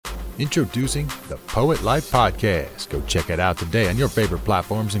Introducing the Poet Life Podcast. Go check it out today on your favorite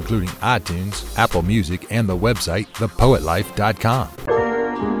platforms, including iTunes, Apple Music, and the website, thepoetlife.com.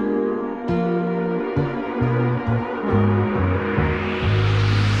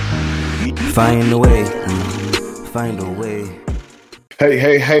 Find a way, find a way.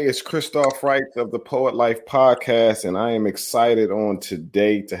 Hey, it's Christoph Wright of the Poet Life Podcast, and I am excited on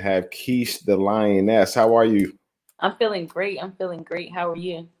today to have Keish the Lioness. How are you? I'm feeling great. How are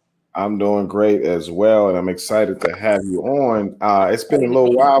you? I'm doing great as well, and I'm excited to have you on. It's been a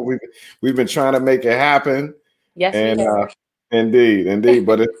little while. We've been trying to make it happen. Yes, and indeed,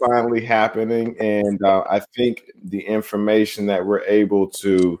 but it's finally happening, and I think the information that we're able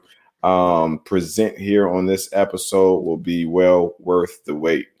to present here on this episode will be well worth the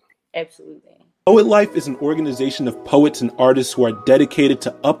wait. Absolutely. Poet Life is an organization of poets and artists who are dedicated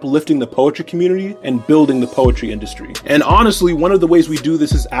to uplifting the poetry community and building the poetry industry. And honestly, one of the ways we do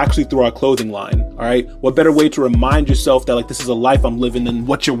this is actually through our clothing line. All right. What better way to remind yourself that this is a life I'm living than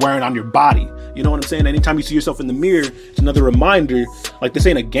what you're wearing on your body? You know what I'm saying? Anytime you see yourself in the mirror, it's another reminder, this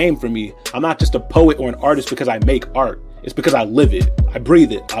ain't a game for me. I'm not just a poet or an artist because I make art. It's because I live it, I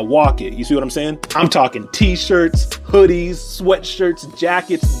breathe it, I walk it. You see what I'm saying? I'm talking t-shirts, hoodies, sweatshirts,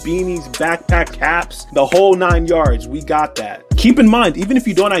 jackets, beanies, backpack caps, the whole 9 yards. We got that. Keep in mind, even if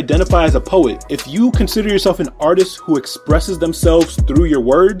you don't identify as a poet, if you consider yourself an artist who expresses themselves through your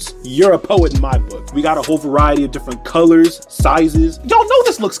words, you're a poet in my book. We got a whole variety of different colors, sizes. Y'all know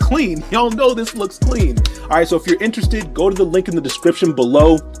this looks clean. All right, so if you're interested, go to the link in the description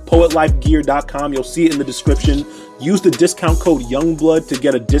below, poetlifegear.com. You'll see it in the description. Use the discount code YOUNGBLOOD to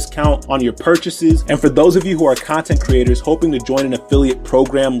get a discount on your purchases. And for those of you who are content creators hoping to join an affiliate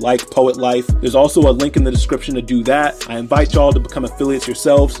program like Poet Life, there's also a link in the description to do that. I invite y'all to become affiliates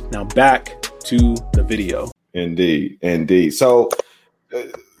yourselves. Now back to the video. Indeed. So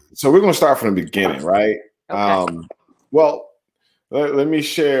we're going to start from the beginning, right? Okay. Let me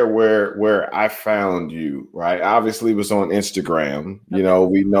share where I found you, right? Obviously, it was on Instagram. You know,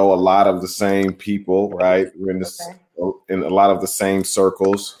 we know a lot of the same people, right? We're in a lot of the same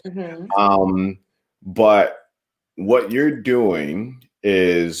circles. Mm-hmm. But what you're doing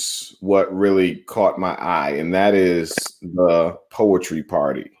is what really caught my eye, and that is the poetry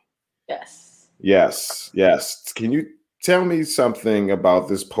party. Yes. Can you tell me something about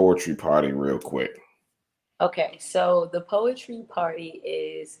this poetry party real quick? Okay, so the poetry party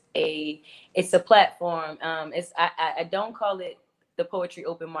is it's a platform. I don't call it the poetry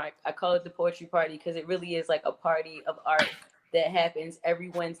open mic. I call it the poetry party because it really is like a party of art that happens every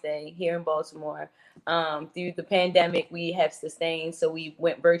Wednesday here in Baltimore. Through the pandemic, we have sustained, so we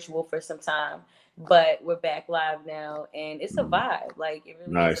went virtual for some time, but we're back live now, and it's a vibe. It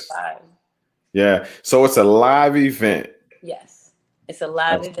really is a vibe. Yeah, so it's a live event. Yes, it's a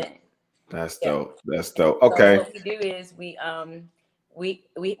live event. That's dope. Okay. So what we do is we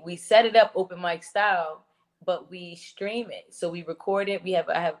set it up open mic style, but we stream it. So we record it.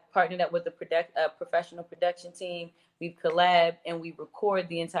 I have partnered up with a professional production team. We've collabed and we record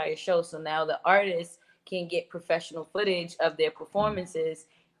the entire show. So now the artists can get professional footage of their performances,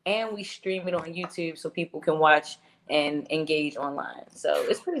 and we stream it on YouTube so people can watch and engage online. So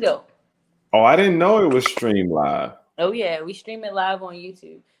it's pretty dope. Oh, I didn't know it was streamed live. Oh yeah, we stream it live on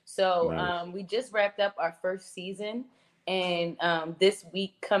YouTube. So we just wrapped up our first season, and this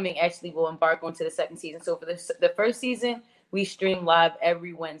week coming actually we'll embark onto the second season. So for the first season, we stream live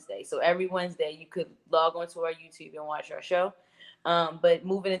every Wednesday. So every Wednesday you could log onto our YouTube and watch our show. But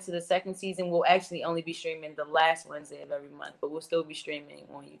moving into the second season, we'll actually only be streaming the last Wednesday of every month, but we'll still be streaming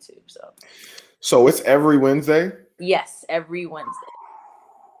on YouTube. So it's every Wednesday? Yes, every Wednesday.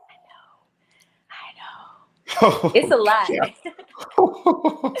 It's a lot.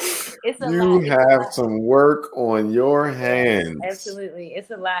 It's a lot. You have some work on your hands. Absolutely, it's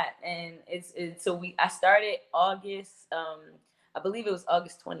a lot, and I started August. I believe it was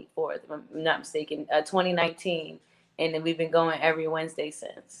August 24th, if I'm not mistaken, 2019, and then we've been going every Wednesday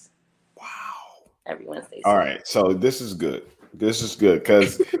since. Wow. Every Wednesday. All right, so this is good.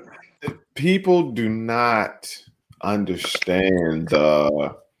 Because people do not understand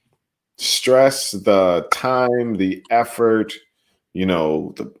the stress, the time, the effort,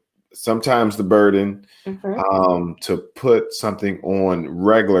 sometimes the burden to put something on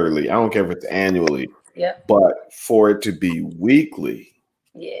regularly. I don't care if it's annually, but for it to be weekly.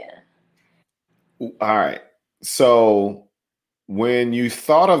 Yeah. All right. So when you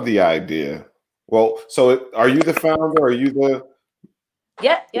thought of the idea, are you the founder? Are you the?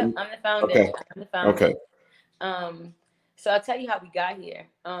 Yeah, I'm the founder. Okay. I'm the founder. Okay. So I'll tell you how we got here.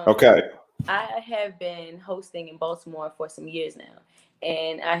 Okay. I have been hosting in Baltimore for some years now.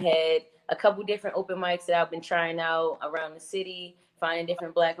 And I had a couple different open mics that I've been trying out around the city, finding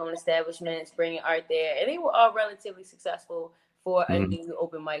different Black-owned establishments, bringing art there. And they were all relatively successful for a new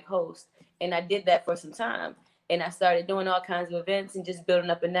open mic host. And I did that for some time. And I started doing all kinds of events and just building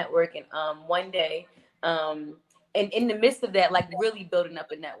up a network. And one day, and in the midst of that, like really building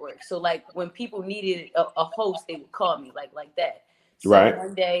up a network. So like when people needed a host, they would call me like that. So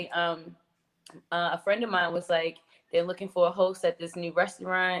one day, a friend of mine was like, they're looking for a host at this new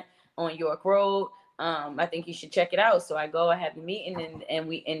restaurant on York Road. I think you should check it out. So I go, I have a meeting,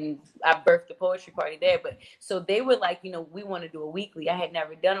 and I birthed the poetry party there. But so they were like, we want to do a weekly. I had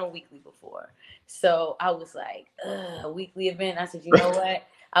never done a weekly before. So I was like, a weekly event. I said, you know what?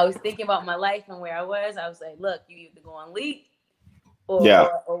 I was thinking about my life and where I was. I was like, look, you either go on Leap or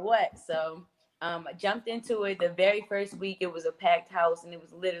what. So I jumped into it. The very first week, it was a packed house, and it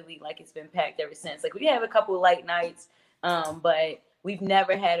was literally like it's been packed ever since. Like we have a couple of light nights, but we've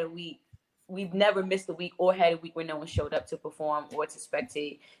never had a week. We've never missed a week or had a week where no one showed up to perform or to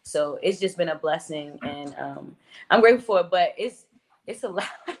spectate. So it's just been a blessing, and I'm grateful for it. But it's a lot.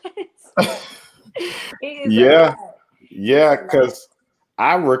 Yeah, because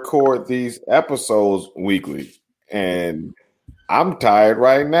I record these episodes weekly, and I'm tired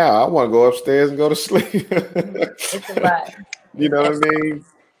right now. I want to go upstairs and go to sleep. It's a lot. You know what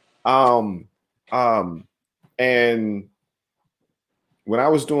I mean? And when I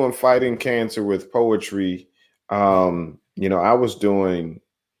was doing Fighting Cancer with poetry, I was doing,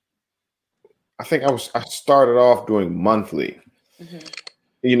 I started off doing monthly,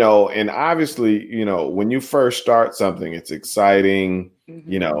 and obviously, when you first start something, it's exciting,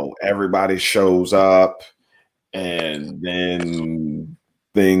 everybody shows up, and then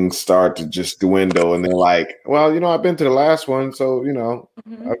things start to just dwindle, and they're like, well, I've been to the last one, so,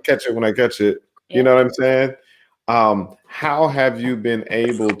 I'll catch it when I catch it. Yeah. You know what I'm saying? How have you been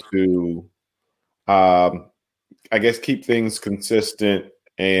able to, keep things consistent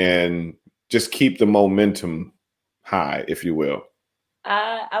and just keep the momentum high, if you will?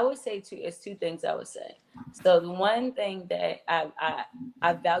 I would say it's two things I would say. So the one thing that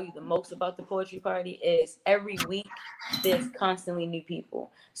I value the most about the poetry party is every week there's constantly new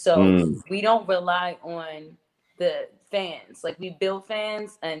people. So we don't rely on the fans. Like we build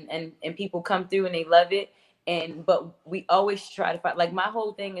fans and people come through and they love it. But we always try to find, like my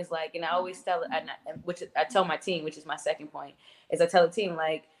whole thing is like, and I always tell which I tell my team, which is my second point, is I tell the team,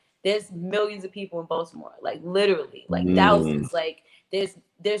 like, there's millions of people in Baltimore, like literally, like thousands. Like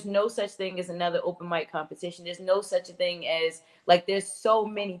there's no such thing as another open mic competition. There's no such a thing as, like, there's so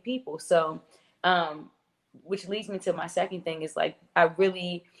many people. So, which leads me to my second thing is like, I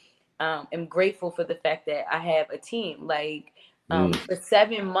really am grateful for the fact that I have a team. Like for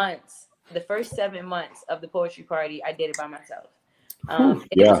 7 months, the first 7 months of the poetry party, I did it by myself.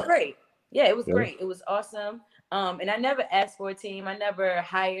 It was great. Yeah, it was great. It was awesome. And I never asked for a team. I never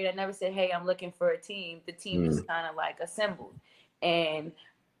hired. I never said, hey, I'm looking for a team. The team just kind of like assembled. And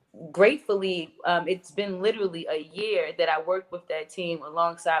gratefully, it's been literally a year that I worked with that team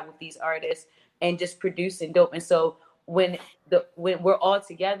alongside with these artists and just producing dope. And so when we're all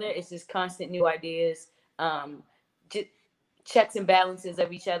together, it's just constant new ideas, just checks and balances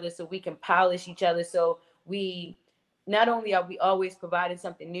of each other so we can polish each other. So we, not only are we always providing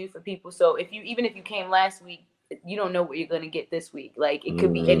something new for people. So even if you came last week, you don't know what you're going to get this week. Like it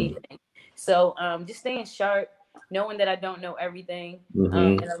could be anything. So just staying sharp, knowing that I don't know everything,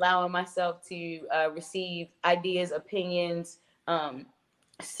 and allowing myself to receive ideas, opinions,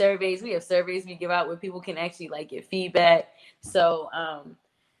 surveys. We have surveys we give out where people can actually like get feedback. So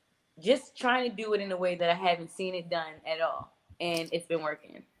just trying to do it in a way that I haven't seen it done at all. And it's been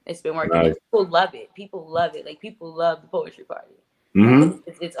working. Nice. People love it. Like people love the poetry party.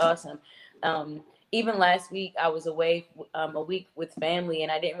 It's awesome. Even last week I was away a week with family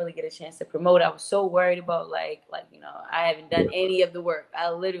and I didn't really get a chance to promote. I was so worried about like I haven't done any of the work. I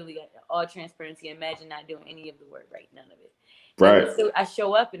literally, all transparency, imagine not doing any of the work, right? None of it. Right. So I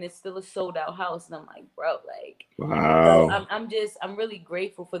show up and it's still a sold out house and I'm like, bro, like, wow. So I'm really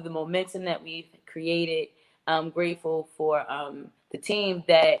grateful for the momentum that we've created. I'm grateful for the team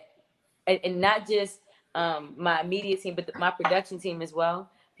that, and not just my immediate team, but my production team as well.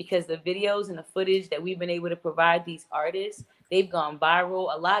 Because the videos and the footage that we've been able to provide these artists, they've gone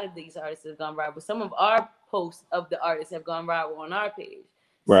viral. A lot of these artists have gone viral. Some of our posts of the artists have gone viral on our page.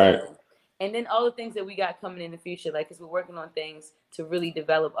 Right. So, and then all the things that we got coming in the future, like, because we're working on things to really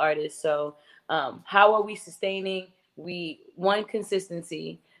develop artists. So how are we sustaining?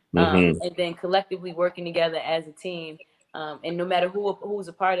 Consistency, and then collectively working together as a team. And no matter who's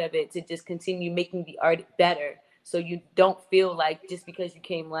a part of it, to just continue making the art better. So you don't feel like just because you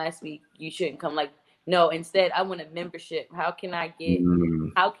came last week, you shouldn't come. Like, no, instead, I want a membership. How can I be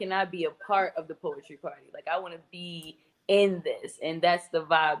a part of the poetry party? Like, I want to be in this. And that's the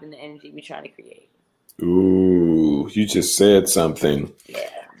vibe and the energy we're trying to create. Ooh, you just said something. Yeah.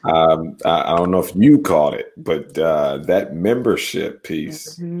 I don't know if you caught it, but that membership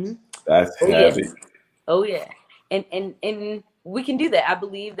piece, that's heavy. Yes. Oh, yeah. And we can do that. I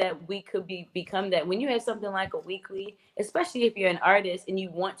believe that we could become that. When you have something like a weekly, especially if you're an artist and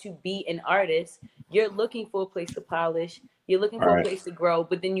you want to be an artist, you're looking for a place to polish. You're looking for a place to grow,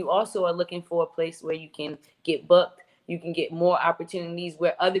 but then you also are looking for a place where you can get booked. You can get more opportunities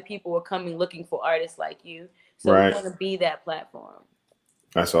where other people are coming looking for artists like you. So we want to be that platform.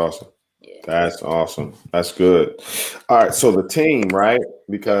 That's awesome. Yeah. That's awesome. That's good. All right. So the team, right?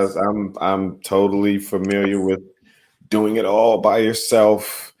 Because I'm totally familiar with doing it all by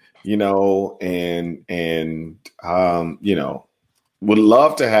yourself, you know, and you know, would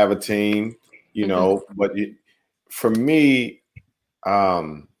love to have a team, you know, but for me,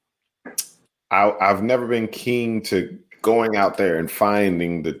 I've never been keen to going out there and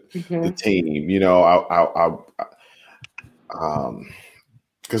finding the team, you know,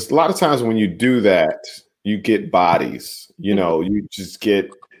 because a lot of times when you do that, you get bodies, you know, you just get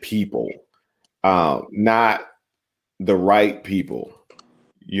people, not the right people.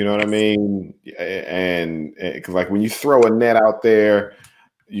 You know what I mean? And because like when you throw a net out there,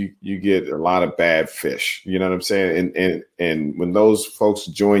 you get a lot of bad fish. You know what I'm saying? And when those folks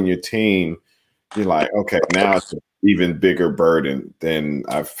join your team, you're like, okay, now it's an even bigger burden than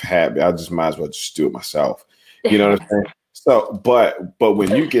I've had. I just might as well just do it myself. You know what I'm saying? So, but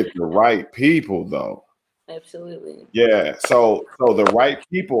when you get the right people, though, absolutely, yeah. So the right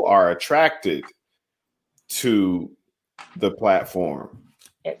people are attracted to the platform.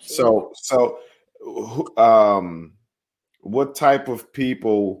 Absolutely. So, what type of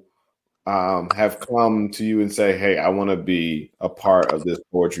people have come to you and say, "Hey, I want to be a part of this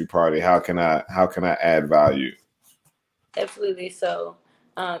poetry party. How can I add value?" Absolutely. So.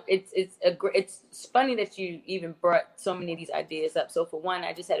 It's funny that you even brought so many of these ideas up. So for one,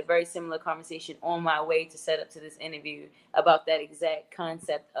 I just had a very similar conversation on my way to set up to this interview about that exact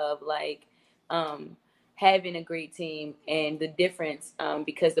concept of like having a great team and the difference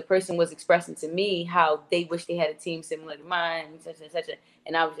because the person was expressing to me how they wish they had a team similar to mine, such and such.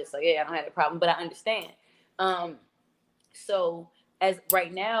 And I was just like, yeah, I don't have a problem, but I understand. So as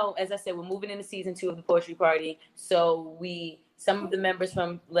right now, as I said, we're moving into season 2 of the poetry party. So some of the members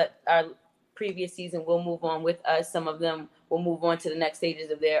from our previous season will move on with us. Some of them will move on to the next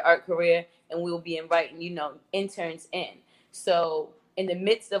stages of their art career, and we will be inviting, you know, interns in. So in the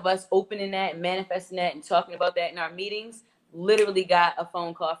midst of us opening that and manifesting that and talking about that in our meetings, literally got a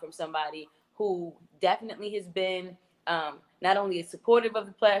phone call from somebody who definitely has been not only supportive of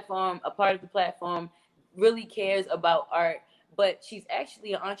the platform, a part of the platform, really cares about art, but she's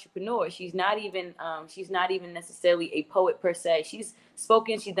actually an entrepreneur. She's not even necessarily a poet per se. She's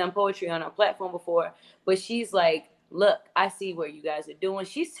spoken, she's done poetry on our platform before, but she's like, look, I see what you guys are doing.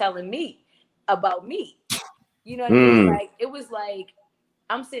 She's telling me about me. You know what I mean? Like, it was like,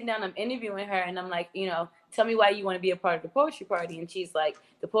 I'm sitting down, I'm interviewing her, and I'm like, you know, tell me why you want to be a part of the poetry party. And she's like,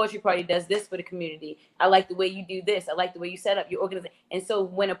 the poetry party does this for the community. I like the way you do this. I like the way you set up your organization. And so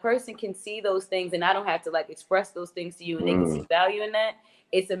when a person can see those things, and I don't have to like express those things to you, and they can see value in that,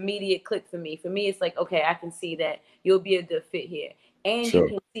 it's immediate click for me. For me, it's like, okay, I can see that you'll be a good fit here. And you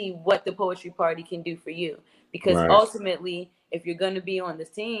can see what the poetry party can do for you. Because ultimately, if you're going to be on this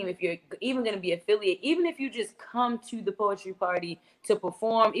team, if you're even going to be affiliate, even if you just come to the poetry party to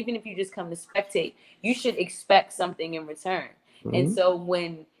perform, even if you just come to spectate, you should expect something in return. And so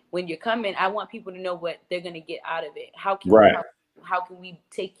when you're coming, I want people to know what they're going to get out of it. How can we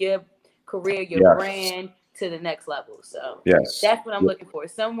take your career, your brand to the next level? So that's what I'm looking for.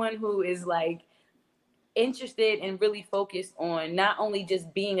 Someone who is like interested and really focused on not only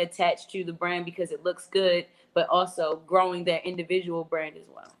just being attached to the brand because it looks good, but also growing their individual brand as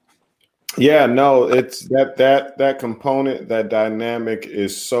well. Yeah, no, it's that component, that dynamic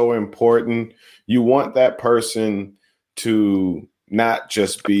is so important. You want that person to not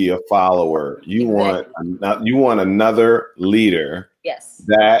just be a follower. You want another leader. Yes.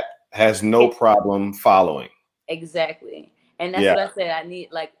 That has no problem following. Exactly. And that's what I said. I need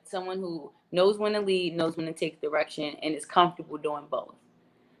like someone who knows when to lead, knows when to take direction, and is comfortable doing both.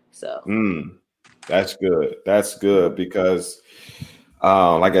 So that's good. That's good because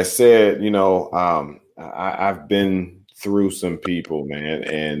like I said, you know, I've been through some people, man,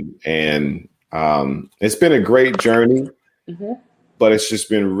 and it's been a great journey, but it's just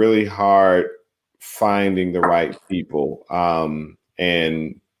been really hard finding the right people.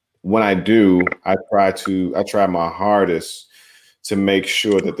 And when I do, I try my hardest to make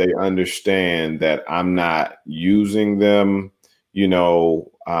sure that they understand that I'm not using them. You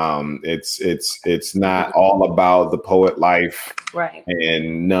know, it's not all about the poet life, right?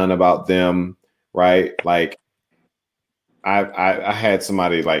 And none about them, right? Like I had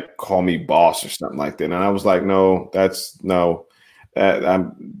somebody like call me boss or something like that, and I was like, no,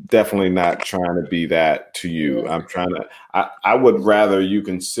 I'm definitely not trying to be that to you. I'm trying to. I would rather you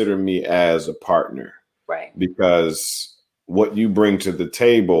consider me as a partner, right? Because what you bring to the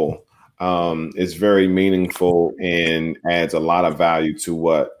table is very meaningful and adds a lot of value to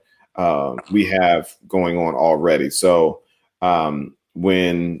what we have going on already. So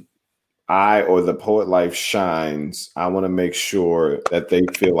when I or the Poet Life shines, I want to make sure that they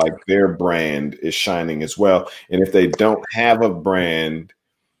feel like their brand is shining as well. And if they don't have a brand,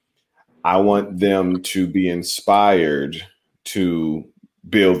 I want them to be inspired to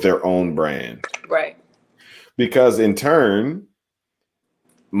build their own brand. Right. Because in turn,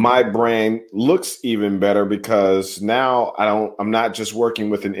 my brand looks even better because now I'm not just working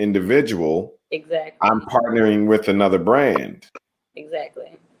with an individual. Exactly. I'm partnering with another brand.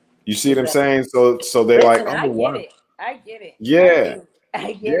 Exactly. You see what I'm saying? So they're like, oh, I get it. Yeah.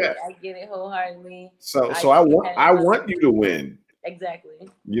 I get it. I get it wholeheartedly. So I want you to win. Exactly.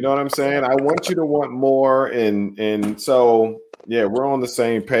 You know what I'm saying? I want you to want more. And so, yeah, we're on the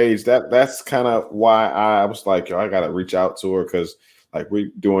same page. That's kind of why I was like, yo, I got to reach out to her because like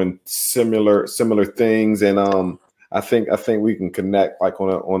we're doing similar things. And I think we can connect like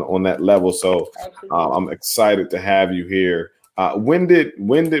on that level. So I'm excited to have you here. When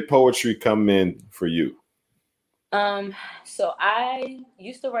did poetry come in for you? So I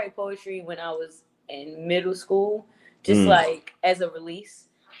used to write poetry when I was in middle school, just like as a release.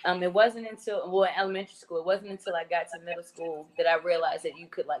 It wasn't until elementary school. It wasn't until I got to middle school that I realized that you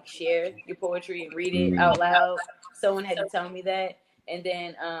could like share your poetry and read it out loud. Someone had to tell me that. And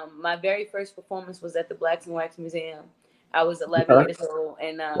then my very first performance was at the Blacks and Wax Museum. I was 11 years old,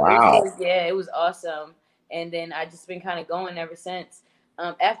 and wow, it was awesome. And then I just been kind of going ever since.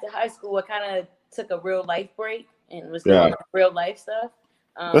 After high school, I kind of took a real life break and was doing real life stuff.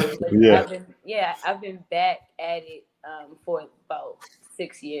 I've been back at it for about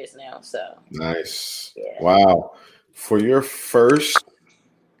 6 years now. So nice. Yeah. Wow. For your first,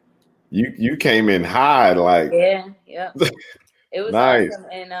 you came in high, like yeah. It was nice. Awesome.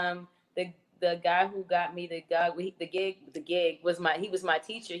 And the guy who got me the gig was my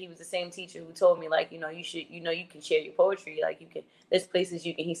teacher. He was the same teacher who told me like, you can share your poetry. Like there's places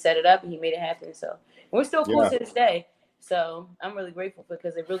he set it up and he made it happen. So we're still cool to this day. So I'm really grateful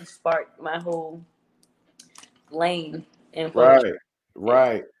because it really sparked my whole lane in poetry.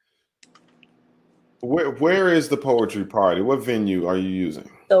 Right. Where is the poetry party? What venue are you using?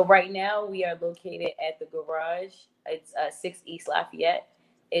 So right now we are located at the Garage. It's 6 East Lafayette.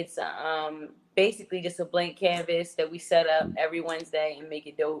 It's basically just a blank canvas that we set up every Wednesday and make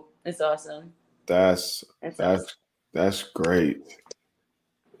it dope. It's awesome. That's great.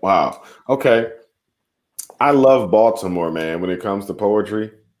 Wow. Okay. I love Baltimore, man, when it comes to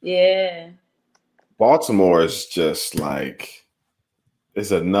poetry. Yeah. Baltimore is just like,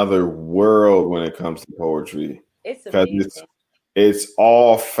 it's another world when it comes to poetry. It's amazing. It's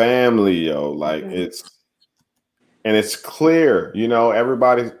all family, yo. Like it's clear,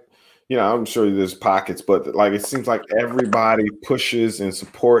 everybody, I'm sure there's pockets, but like, it seems like everybody pushes and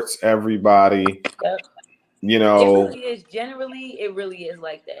supports everybody. Yep. It really is. Generally, it really is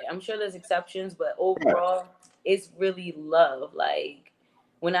like that. I'm sure there's exceptions, but overall, it's really love. Like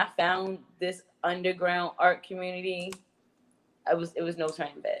when I found this underground art community, it was no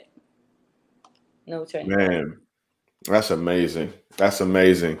turning back. No turning back. Man, that's amazing.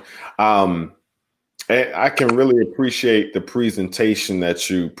 And I can really appreciate the presentation that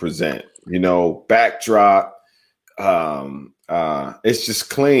you present. Backdrop. It's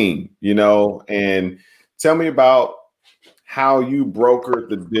just clean. And tell me about how you brokered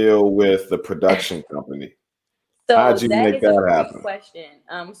the deal with the production company. So how'd you make that happen? Great question.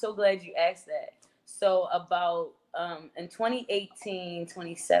 I'm so glad you asked that. So about in 2018, so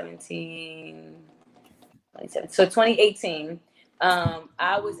 2018,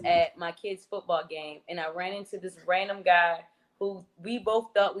 I was at my kid's football game and I ran into this random guy who we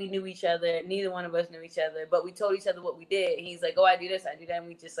both thought we knew each other. Neither one of us knew each other, but we told each other what we did. He's like, oh, I do this, I do that. And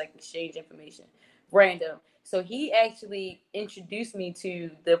we just like exchange information. Random. So he actually introduced me to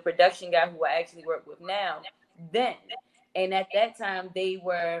the production guy who I actually work with now then. And at that time they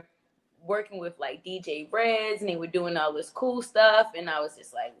were working with like DJ Reds, and they were doing all this cool stuff, and I was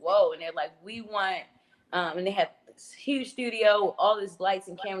just like, whoa. And they're like, we want, and they have this huge studio with all these lights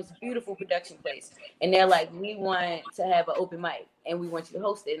and cameras, beautiful production place, and they're like, we want to have an open mic, and we want you to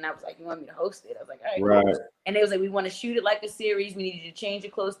host it. And I was like, you want me to host it? I was like, all right, cool. And they was like, we want to shoot it like a series. We need you to change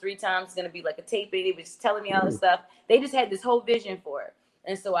your clothes 3 times. It's gonna be like a taping. They were just telling me all this stuff. They just had this whole vision for it.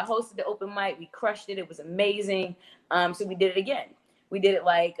 And so I hosted the open mic. We crushed it. It was amazing. So we did it again. We did it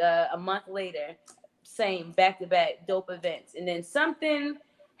like a month later. Same, back-to-back, dope events. And then something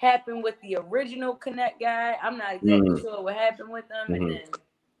happened with the original Connect guy. I'm not exactly sure what happened with them. And then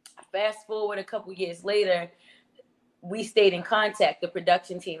fast forward a couple years later, we stayed in contact, the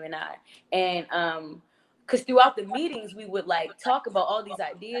production team and I. And because throughout the meetings, we would like talk about all these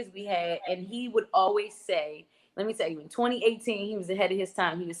ideas we had. And he would always say, let me tell you, in 2018, he was ahead of his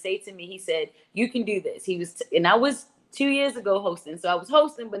time. He would say to me, he said, you can do this. And I was 2 years ago hosting. So I was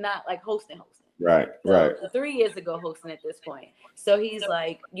hosting, but not like hosting. Right. 3 years ago hosting at this point. So he's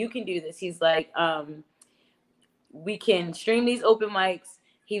like, you can do this. He's like, we can stream these open mics.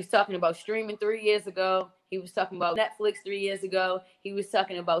 He was talking about streaming 3 years ago. He was talking about Netflix 3 years ago. He was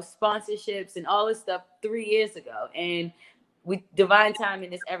talking about sponsorships and all this stuff 3 years ago. And divine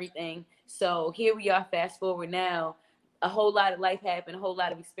timing is everything. So here we are, fast forward now, a whole lot of life happened, a whole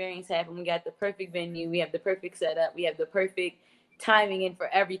lot of experience happened. We got the perfect venue. We have the perfect setup. We have the perfect timing in for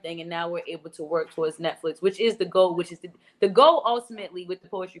everything. And now we're able to work towards Netflix, which is the goal, which is the goal ultimately with the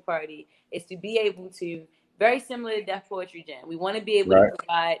Poetry Party is to be able to, very similar to Def Poetry Jam, we want to be able to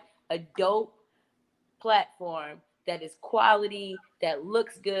provide a dope platform that is quality, that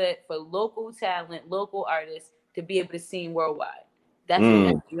looks good for local talent, local artists to be able to sing worldwide. That's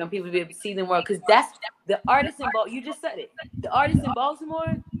what you want people to be able to see them world, because that's the artists in Baltimore. You just said it. The artists in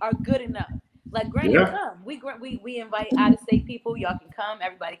Baltimore are good enough. Like, granted, come. We invite out of state people. Y'all can come.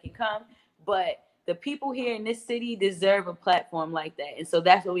 Everybody can come. But the people here in this city deserve a platform like that, and so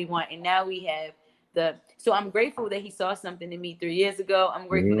that's what we want. And now we have So I'm grateful that he saw something in me 3 years ago. I'm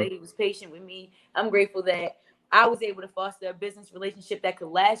grateful that he was patient with me. I'm grateful that I was able to foster a business relationship that could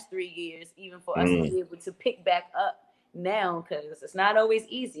last 3 years, even for us to be able to pick back up now, because it's not always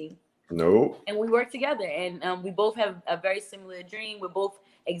easy. No. And we work together, and we both have a very similar dream. We're both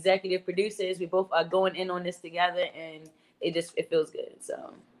executive producers. We both are going in on this together, and it feels good.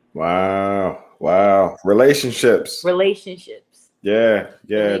 So wow, relationships. Yeah,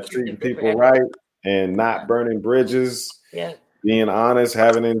 treating people right and not burning bridges. Yeah, being honest,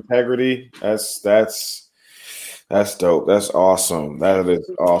 having integrity. That's dope. That's awesome. That is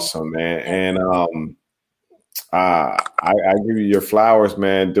awesome, man. And I give you your flowers,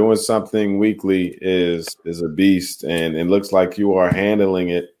 man. Doing something weekly is a beast, and it looks like you are handling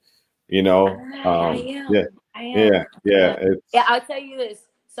it. You know, I am. Yeah. I'll tell you this: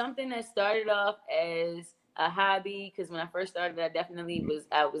 something that started off as a hobby, because when I first started, I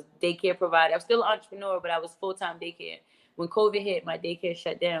was daycare provider. I was still an entrepreneur, but I was full-time daycare. When COVID hit, my daycare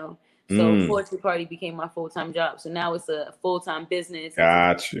shut down. So Poetry Party became my full-time job. So now it's a full-time business.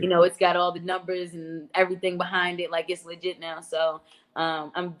 Gotcha. You know, it's got all the numbers and everything behind it. Like, it's legit now. So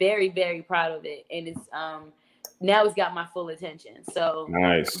I'm very, very proud of it. And it's now it's got my full attention. So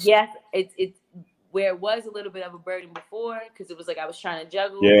nice. Yes, it's where it was a little bit of a burden before, because it was like I was trying to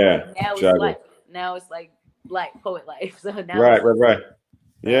juggle. Yeah. Now it's life. Now it's like poet life. So now right.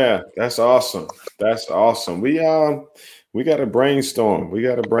 Yeah, that's awesome. We got to brainstorm. We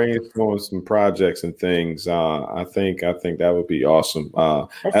got to brainstorm some projects and things. I think that would be awesome.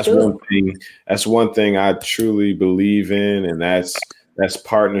 That's one thing I truly believe in, and that's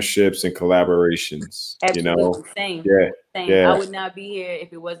partnerships and collaborations. Absolutely. You know, Same. Yeah. I would not be here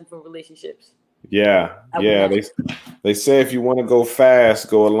if it wasn't for relationships. Yeah. They say if you want to go fast,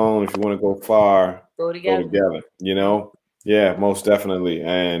 go alone. If you want to go far, go together. You know. Yeah, most definitely.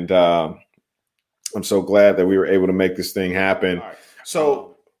 And I'm so glad that we were able to make this thing happen. Right.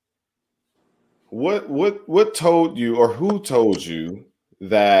 So what told you, or who told you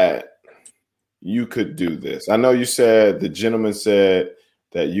that you could do this? I know you said the gentleman said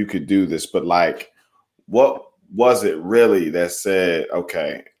that you could do this, but like, what was it really that said,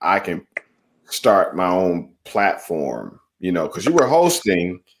 okay, I can start my own platform? You know, because you were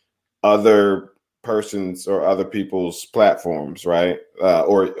hosting other persons or other people's platforms, right?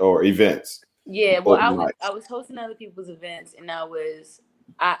 Or events. Yeah, well, I was hosting other people's events, and I was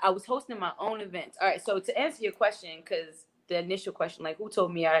hosting my own events. All right, so to answer your question, because the initial question, like, who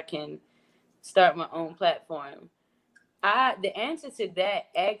told me I can start my own platform? The answer to that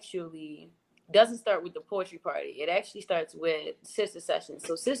actually doesn't start with the Poetry Party. It actually starts with Sister Sessions.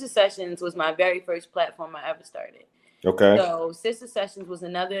 So Sister Sessions was my very first platform I ever started. Okay. So Sister Sessions was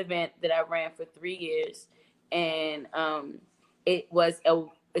another event that I ran for 3 years, and it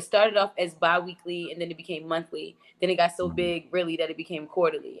started off as bi-weekly, and then it became monthly. Then it got so big, really, that it became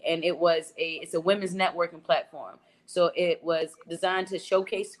quarterly, and it's a women's networking platform. So it was designed to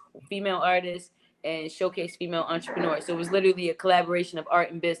showcase female artists and showcase female entrepreneurs. So it was literally a collaboration of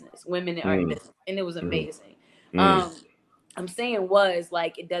art and business, women in art and business, and it was amazing. I'm saying was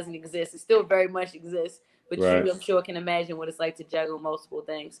like it doesn't exist. It still very much exists. But right. You, I'm sure, can imagine what it's like to juggle multiple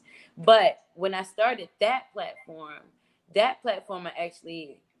things. But when I started that platform I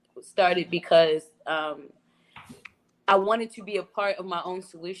actually started because I wanted to be a part of my own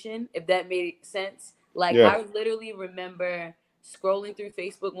solution, if that made sense. Like, yeah. I literally remember scrolling through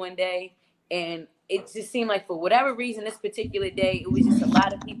Facebook one day, and it just seemed like for whatever reason, this particular day, it was just a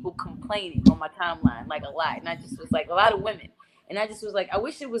lot of people complaining on my timeline, like a lot. And I just was like, a lot of women. And I just was like, I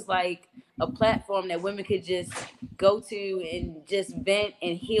wish it was like a platform that women could just go to and just vent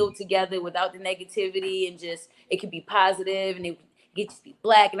and heal together without the negativity, and just, it could be positive and it get to be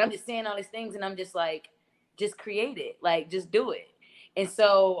black. And I'm just saying all these things, and I'm just like, just create it, like, just do it. And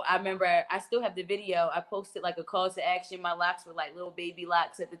so I remember I still have the video. I posted like a call to action. My locks were like little baby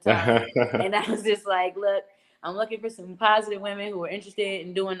locks at the time. And I was just like, look, I'm looking for some positive women who are interested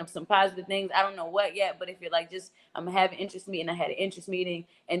in doing some positive things. I don't know what yet, but if you're like, just, I'm gonna have an interest meeting. I had an interest meeting,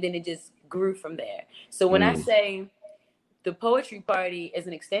 and then it just grew from there. So when I say the poetry party is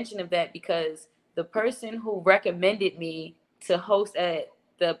an extension of that, because the person who recommended me to host at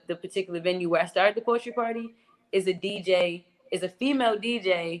the particular venue where I started the poetry party is a female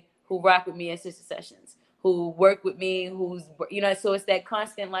DJ who rocked with me at Sister Sessions, who worked with me, who's, so it's that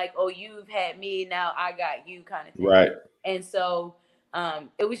constant, like, oh, you've had me, now I got you kind of thing. Right. And so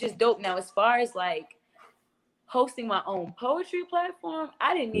it was just dope. Now, as far as like hosting my own poetry platform,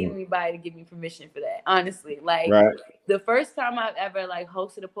 I didn't need anybody to give me permission for that, honestly. Like, right. The first time I've ever like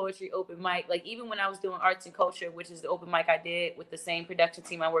hosted a poetry open mic, like even when I was doing Arts and Culture, which is the open mic I did with the same production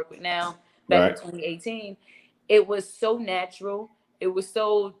team I work with now, back in 2018, it was so natural. It was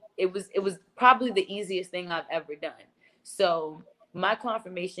probably the easiest thing I've ever done. So my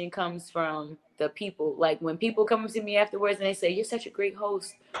confirmation comes from the people. Like, when people come to me afterwards and they say, you're such a great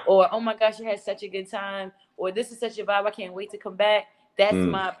host, or, oh my gosh, you had such a good time, or this is such a vibe, I can't wait to come back. That's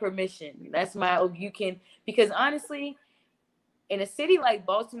my permission. That's my, oh, you can, because honestly, in a city like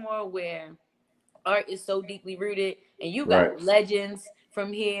Baltimore, where art is so deeply rooted, and you got legends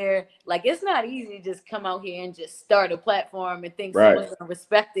from here, like, it's not easy to just come out here and just start a platform and think someone's gonna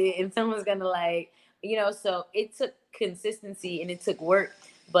respect it and someone's gonna, like, so it took consistency and it took work,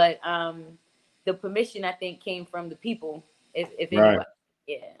 but the permission, I think, came from the people, if anybody.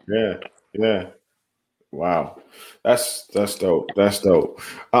 Yeah. Wow, that's dope. That's dope.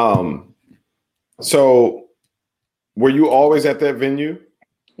 So were you always at that venue?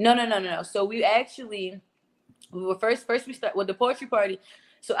 No. So we were first we start with the poetry party.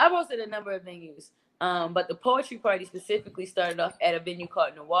 So I hosted a number of venues, but the poetry party specifically started off at a venue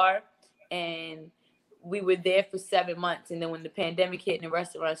called Noir, and we were there for 7 months. And then when the pandemic hit and the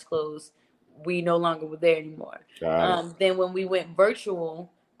restaurants closed, we no longer were there anymore. Then when we went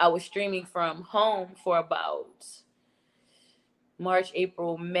virtual, I was streaming from home for about March,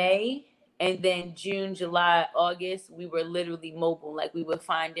 April, May. And then June, July, August, we were literally mobile. Like, we would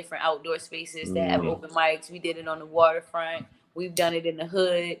find different outdoor spaces that have open mics. We did it on the waterfront. We've done it in the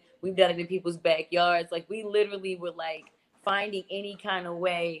hood. We've done it in people's backyards. Like, we literally were like finding any kind of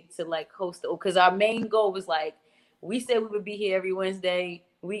way to like host it. Because our main goal was like, we said we would be here every Wednesday.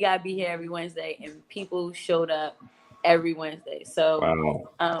 We got to be here every Wednesday. And people showed up every Wednesday. So,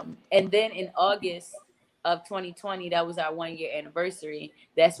 and then in August of 2020, that was our 1 year anniversary.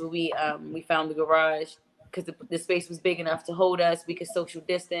 That's where we found the garage, because the space was big enough to hold us. We could social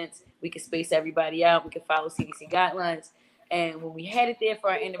distance. We could space everybody out. We could follow CDC guidelines. And when we had it there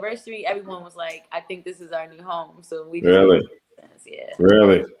for our anniversary, everyone was like, I think this is our new home. So we just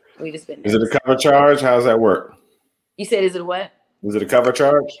Really? We just been. Is it a cover charge? How does that work? You said, is it what? Is it a cover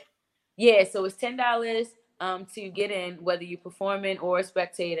charge? Yeah, so it's $10 to get in, whether you're performing or a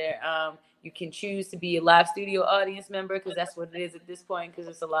spectator. You can choose to be a live studio audience member, because that's what it is at this point, because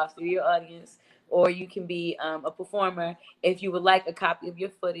it's a live studio audience. Or you can be a performer. If you would like a copy of your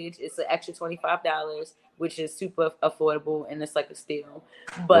footage, it's an extra $25, which is super affordable, and it's like a steal.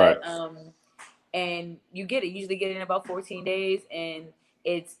 But and you get it. You usually get it in about 14 days, and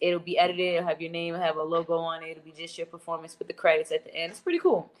it'll be edited. It'll have your name, it'll have a logo on it. It'll be just your performance with the credits at the end. It's pretty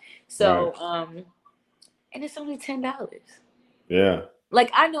cool. So and it's only $10. Yeah. Like,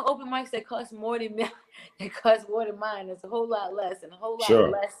 I know open mics that cost more than mine. It's a whole lot less and a whole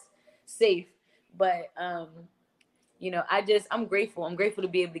lot less safe. But I'm grateful. I'm grateful to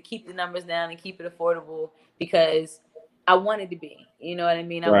be able to keep the numbers down and keep it affordable because I want it to be, you know what I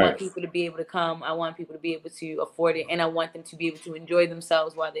mean? I want people to be able to come. I want people to be able to afford it. And I want them to be able to enjoy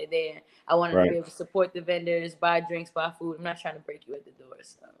themselves while they're there. I want them to be able to support the vendors, buy drinks, buy food. I'm not trying to break you at the door.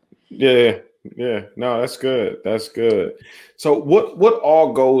 So. Yeah. No, that's good. That's good. So what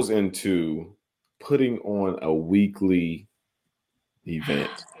all goes into putting on a weekly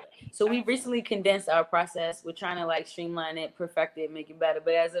event? So we recently condensed our process. We're trying to like streamline it, perfect it, make it better.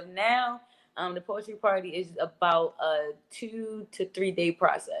 But as of now, the poetry party is about a 2 to 3 day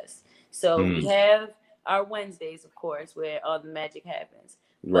process. So we have our Wednesdays, of course, where all the magic happens.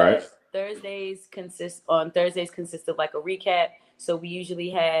 But Thursdays consist of like a recap. So we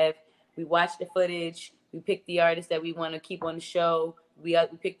usually we watch the footage, we pick the artists that we want to keep on the show. We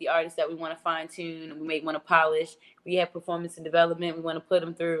pick the artists that we want to fine tune and we may want to polish. We have performance and development we want to put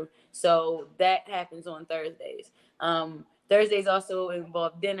them through. So that happens on Thursdays. Thursdays also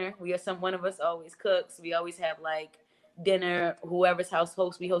involve dinner. One of us always cooks. We always have like dinner. Whoever's house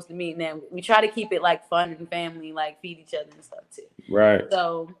hosts, we host a meeting. And we try to keep it like fun and family, like feed each other and stuff too. Right.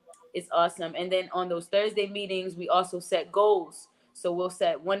 So it's awesome. And then on those Thursday meetings, we also set goals. So we'll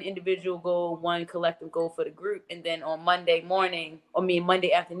set one individual goal, one collective goal for the group. And then on Monday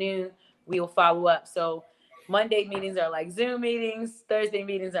afternoon, we will follow up. So Monday meetings are like Zoom meetings. Thursday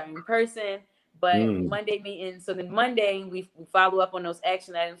meetings are in person. But Monday meetings, so then Monday, we follow up on those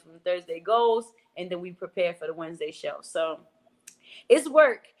action items from the Thursday goals. And then we prepare for the Wednesday show. So it's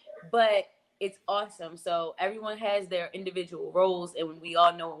work, but it's awesome. So everyone has their individual roles and we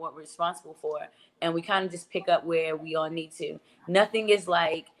all know what we're responsible for. And we kind of just pick up where we all need to. Nothing is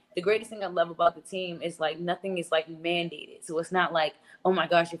like, the greatest thing I love about the team is like, nothing is like mandated. So it's not like, oh my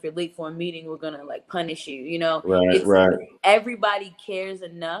gosh, if you're late for a meeting, we're going to like punish you, you know? Right. Everybody cares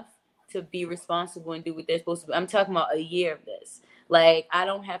enough to be responsible and do what they're supposed to do. I'm talking about a year of this. Like, I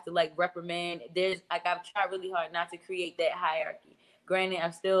don't have to like reprimand. I've tried really hard not to create that hierarchy. Granted,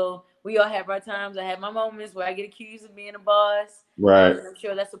 we all have our times. I have my moments where I get accused of being a boss. Right. I'm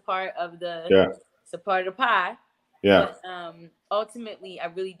sure that's a part of it's a part of the pie. Yeah. But ultimately, I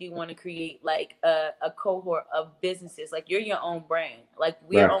really do want to create like a cohort of businesses. Like, you're your own brand. Like,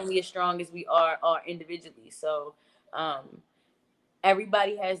 we are only as strong as we are individually. So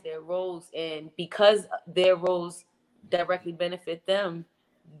everybody has their roles, and because their roles directly benefit them,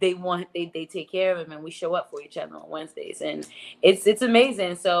 they take care of them, and we show up for each other on Wednesdays, and it's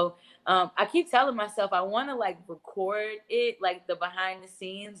amazing. So I keep telling myself I want to like record it, like the behind the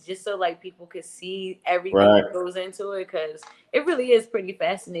scenes, just so like people could see everything that goes into it, because it really is pretty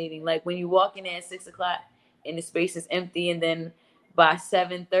fascinating. Like when you walk in there at 6:00 and the space is empty, and then by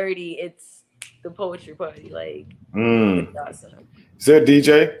 7:30 it's the poetry party. Like it's awesome. Is there a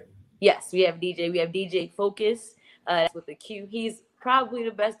DJ? Yes, we have DJ. We have DJ Focus. That's with a Q. He's probably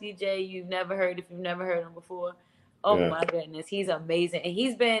the best DJ you've never heard if you've never heard him before. Oh my goodness, he's amazing, and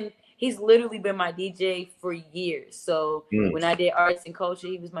he's literally been my DJ for years. So when I did arts and culture,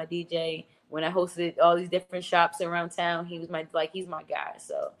 he was my DJ. When I hosted all these different shops around town, he's my guy.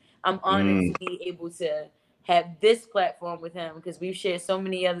 So I'm honored to be able to have this platform with him, because we've shared so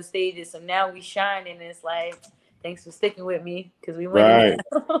many other stages. So now we shine, and it's like, thanks for sticking with me, because we went.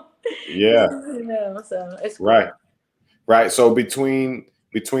 Yeah. So it's cool. Right. So between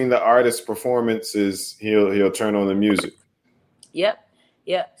the artist performances, he'll turn on the music. Yep.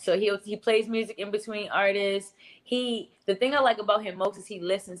 So he plays music in between artists. The thing I like about him most is he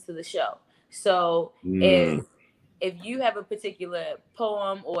listens to the show. So if you have a particular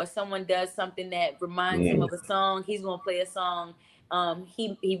poem or someone does something that reminds him of a song, he's gonna play a song.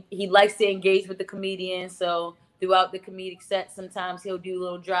 He likes to engage with the comedian. So throughout the comedic set, sometimes he'll do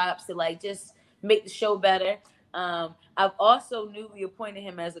little drops to like just make the show better. I've also newly appointed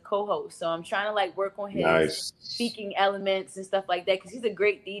him as a co-host, so I'm trying to like work on his speaking elements and stuff like that, because he's a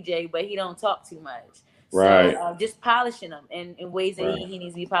great DJ, but he don't talk too much. So just polishing him in ways that he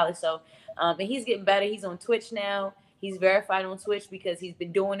needs to be polished. So and he's getting better. He's on Twitch now. He's verified on Twitch because he's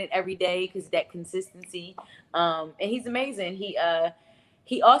been doing it every day, because that consistency. And he's amazing.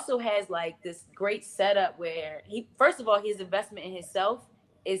 He also has like this great setup where first of all, his investment in himself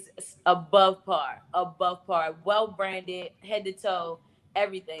is above par, well branded, head to toe,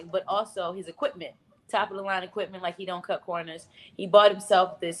 everything. But also his equipment, top of the line equipment, like he don't cut corners. He bought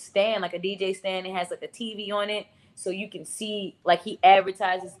himself this stand, like a DJ stand. It has like a TV on it, so you can see, like, he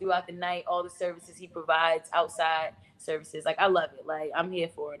advertises throughout the night all the services he provides, outside services. Like, I love it. Like, I'm here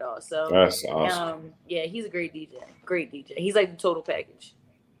for it all. So that's awesome. Yeah, he's a great DJ. He's like the total package.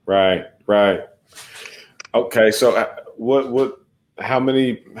 Right. Okay, so what How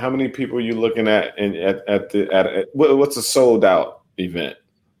many people are you looking at what's a sold out event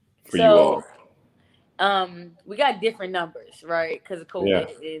for you all? We got different numbers, right? Because of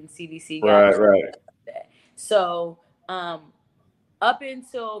COVID and CDC. Right. That. So, up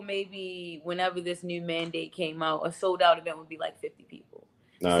until maybe whenever this new mandate came out, a sold out event would be like 50 people.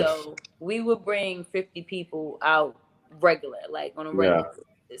 Nice. So we would bring 50 people out regular, like on a regular.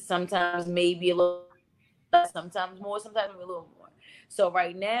 Yeah. Sometimes maybe a little less, sometimes more, sometimes a little more. So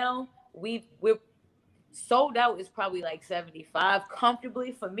right now we're sold out is probably like 75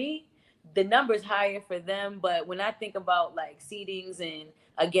 comfortably for me. The number's higher for them, but when I think about like seatings and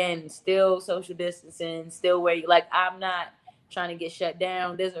again, still social distancing, still where like I'm not trying to get shut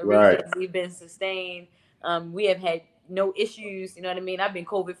down. There's a reason we've been sustained. We have had no issues. You know what I mean? I've been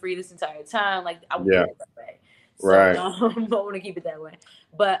COVID free this entire time. Like I want to keep it that way. So, I want to keep it that way.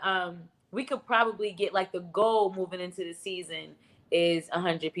 But we could probably get like the goal moving into the season is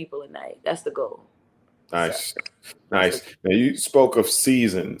 100 people a night. That's the goal. Nice. Nice. Now you spoke of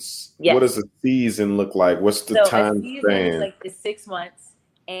seasons. Yes. What does a season look like? What's the time span? Like it's 6 months.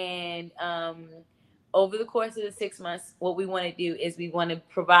 And over the course of the 6 months, what we want to do is we want to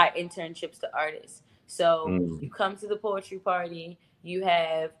provide internships to artists. So you come to the poetry party, you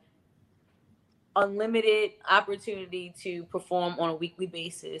have unlimited opportunity to perform on a weekly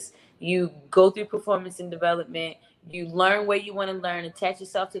basis. You go through performance and development. You learn where you want to learn, attach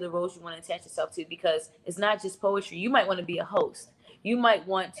yourself to the roles you want to attach yourself to, because it's not just poetry. You might want to be a host. You might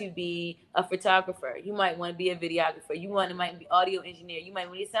want to be a photographer. You might want to be a videographer. You might be audio engineer. You might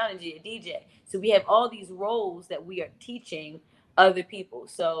want to be a sound engineer, DJ. So we have all these roles that we are teaching other people.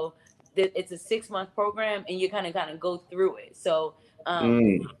 So it's a 6-month program, and you kind of go through it. So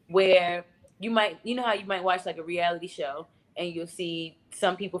where you might, how you might watch like a reality show, and you'll see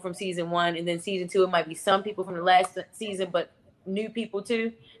some people from season 1, and then season 2, it might be some people from the last season, but new people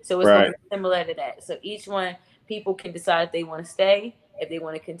too. So it's going to be similar to that. So each one, people can decide if they want to stay, if they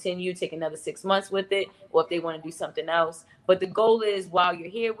want to continue, take another 6 months with it, or if they want to do something else. But the goal is, while you're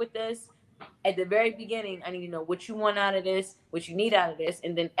here with us, at the very beginning, I need to know what you want out of this, what you need out of this.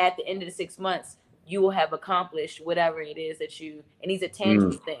 And then at the end of the 6 months, you will have accomplished whatever it is that and these are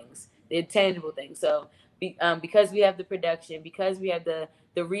tangible things. They're tangible things. So because we have the production, because we have the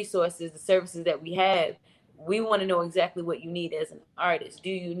resources, the services that we have, we want to know exactly what you need as an artist. Do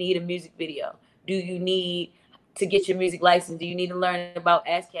you need a music video? Do you need to get your music license? Do you need to learn about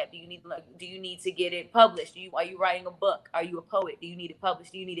ASCAP? Do you need to get it published? Are you writing a book? Are you a poet? Do you need it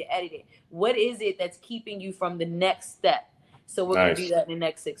published? Do you need it edited? What is it that's keeping you from the next step? So we're going to do that in the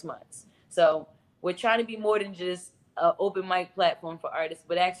next 6 months. So we're trying to be more than just an open mic platform for artists,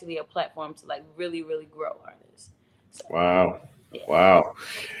 but actually a platform to like really, really grow artists. So, Wow.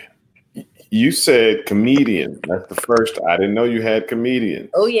 You said comedian. That's the first. I didn't know you had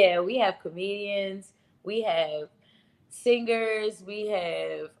comedians. Oh yeah, we have comedians. We have singers. We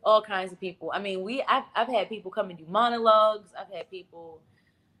have all kinds of people. I mean, I've had people come and do monologues. I've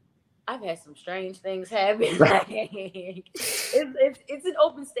had some strange things happen. It's an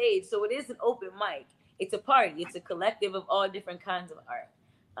open stage, so it is an open mic. It's a party. It's a collective of all different kinds of art.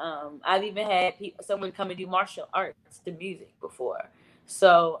 I've even had someone come and do martial arts to music before.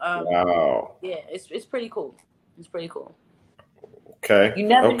 So yeah, it's pretty cool. It's pretty cool. Okay. You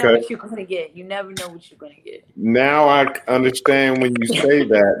never know what you're going to get. You never know what you're going to get. Now I understand when you say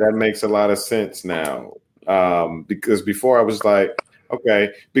that. That makes a lot of sense now. Because before I was like,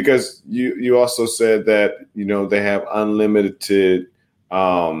 okay, because you also said that, they have unlimited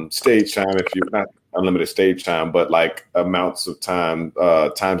stage time, if you're not unlimited stage time, but like amounts of times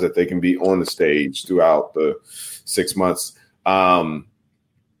that they can be on the stage throughout the 6 months.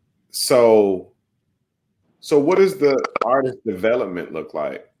 So what does the artist development look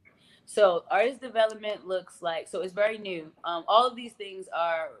like? So artist development looks like, so it's very new. All of these things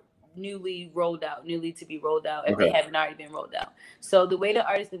are newly to be rolled out if they haven't already been rolled out. So the way the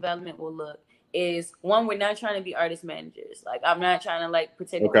artist development will look is, one, we're not trying to be artist managers. Like, I'm not trying to like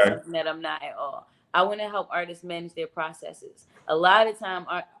pretend to be something that I'm not at all. I want to help artists manage their processes. A lot of time,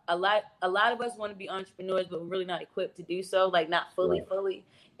 a lot of us want to be entrepreneurs, but we're really not equipped to do so. Like, not fully.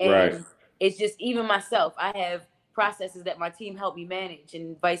 And it's just, even myself, I have processes that my team help me manage,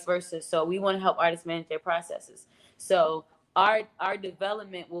 and vice versa. So we want to help artists manage their processes. So our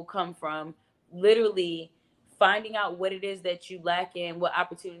development will come from literally finding out what it is that you lack in, what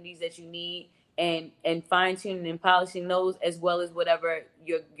opportunities that you need, and fine tuning and polishing those, as well as whatever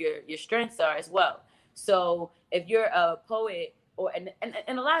your strengths are as well. So if you're a poet, and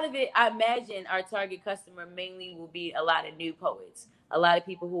a lot of it, I imagine our target customer mainly will be a lot of new poets, a lot of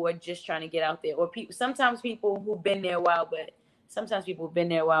people who are just trying to get out there, or sometimes people who've been there a while but sometimes people have been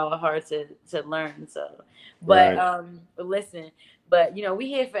there a while are hard to learn. So, but listen, but you know, we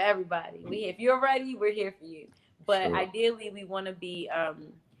here for everybody. If you're ready, we're here for you. But ideally, we want to be,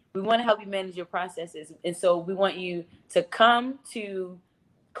 we want to help you manage your processes. And so we want you to come to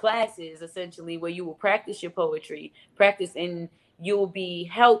classes, essentially, where you will practice your poetry, and you'll be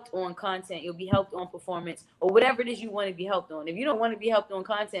helped on content. You'll be helped on performance, or whatever it is you want to be helped on. If you don't want to be helped on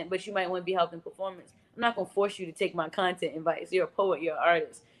content, but you might want to be helped in performance, I'm not going to force you to take my content advice. You're a poet, you're an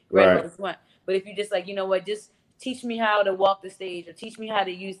artist. Right. But if you just like, you know what, just teach me how to walk the stage, or teach me how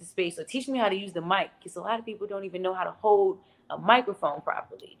to use the space, or teach me how to use the mic, because a lot of people don't even know how to hold a microphone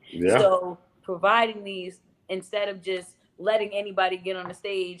properly. Yeah. So providing these, instead of just letting anybody get on the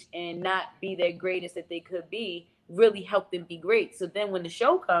stage and not be their greatest that they could be, really help them be great. So then when the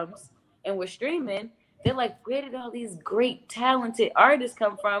show comes and we're streaming, they're like, where did all these great, talented artists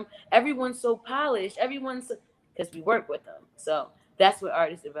come from? Everyone's so polished. Because we work with them. So that's what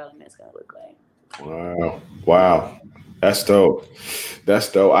artist development is going to look like. Wow. That's dope.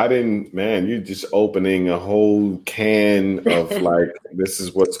 You're just opening a whole can of like, this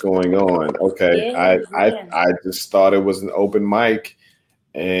is what's going on. Okay. I just thought it was an open mic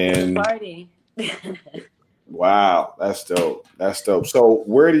and party. Wow. That's dope. So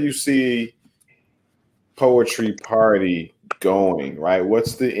where do you see Poetry Party going, right?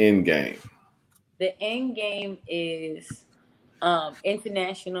 What's the end game? The end game is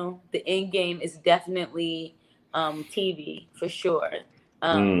international. The end game is definitely TV for sure.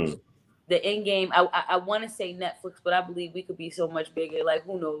 The end game, I want to say Netflix, but I believe we could be so much bigger. Like,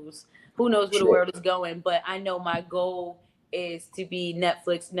 who knows where the world is going. But I know my goal is to be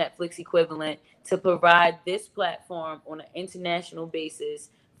Netflix equivalent, to provide this platform on an international basis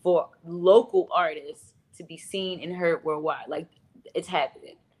for local artists to be seen and heard worldwide. Like, it's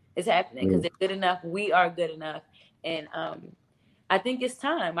happening because they're good enough. We are good enough. And I think it's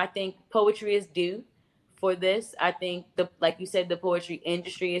time. I think poetry is due for this. I think like you said, the poetry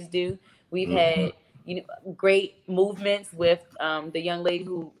industry is due. We've had, great movements with the young lady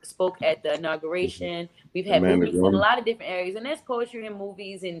who spoke at the inauguration. We've had movements in a lot of different areas, and there's poetry in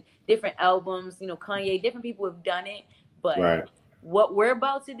movies and different albums. Kanye, different people have done it, but what we're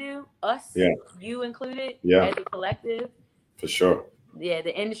about to do, us, you included, as a collective, for sure. Yeah,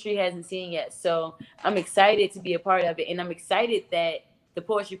 the industry hasn't seen yet. So I'm excited to be a part of it, and I'm excited that the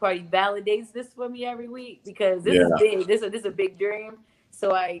Poetry Party validates this for me every week, because this is big. This is a big dream.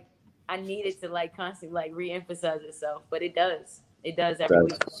 So I need it to like constantly like re-emphasize itself, but it does. It does every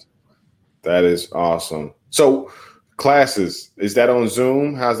week. That is awesome. So classes, is that on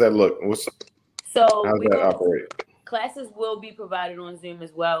Zoom? How's that look? How's that operate? Classes will be provided on Zoom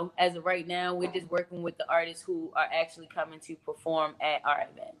as well. As of right now, we're just working with the artists who are actually coming to perform at our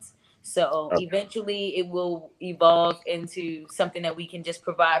events. So eventually it will evolve into something that we can just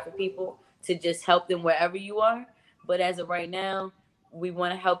provide for people to just help them wherever you are. But as of right now, we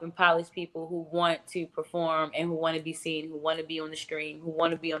want to help and polish people who want to perform and who want to be seen, who want to be on the stream, who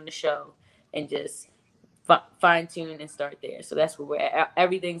want to be on the show, and just fine tune and start there. So that's where we're at.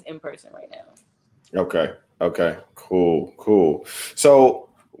 Everything's in person right now. Okay. Cool. So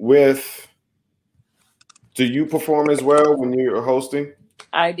do you perform as well when you're hosting?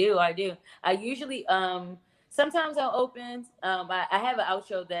 I do. I usually, sometimes I'll open. I have an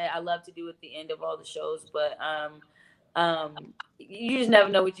outro that I love to do at the end of all the shows, but you just never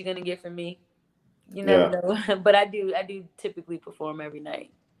know what you're gonna get from me. You never know. But I do typically perform every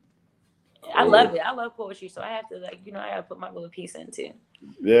night. I love it. I love poetry, so I have to I gotta put my little piece in too.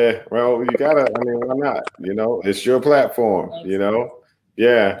 Yeah, well, you gotta. I mean, why not? It's your platform.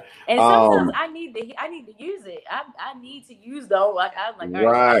 Yeah. And sometimes I need to use it. I need to use those. Like I'm like,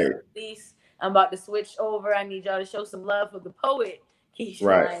 all right, at least I'm about to switch over. I need y'all to show some love for the poet. Keisha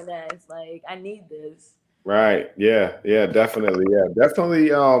Lioness. Like, I need this. Right. Yeah. Definitely.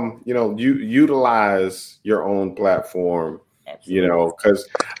 You utilize your own platform. Absolutely. Because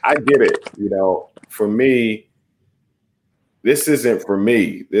I get it. For me, this isn't for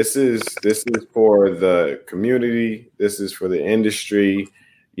me. This is for the community. This is for the industry.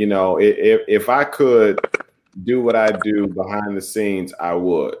 If I could do what I do behind the scenes, I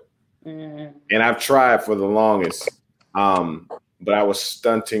would. And I've tried for the longest, but I was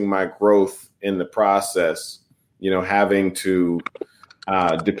stunting my growth in the process. Having to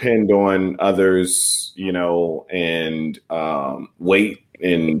depend on others, and wait,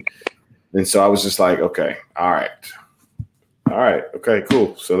 and so I was just like, okay, all right, okay,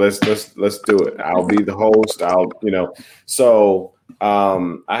 cool. So let's do it. I'll be the host. So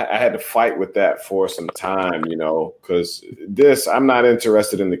I had to fight with that for some time, because I'm not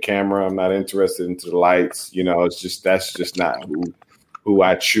interested in the camera. I'm not interested into the lights. That's just not who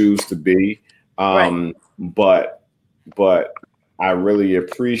I choose to be. Right. But I really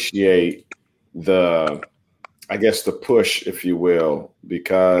appreciate the push, if you will,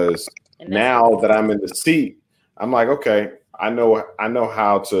 because now that I'm in the seat, I'm like, okay, I know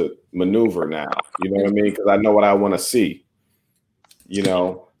how to maneuver now. You know what I mean? Because I know what I want to see.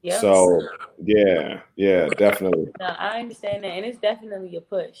 Yep. So yeah, definitely. No, I understand that, and it's definitely a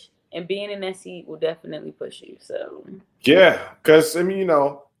push. And being in that seat will definitely push you. So yeah, because I mean,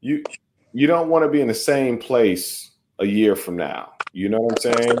 you don't want to be in the same place a year from now. You know what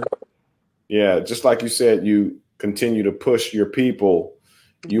I'm saying? Yeah, just like you said, you continue to push your people.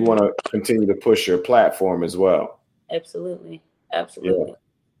 Mm-hmm. You want to continue to push your platform as well. Absolutely. Yeah. Absolutely.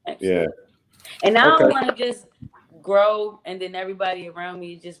 Yeah. And I don't want to just grow and then everybody around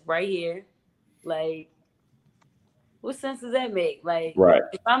me is just right here. Like, what sense does that make? Like, right.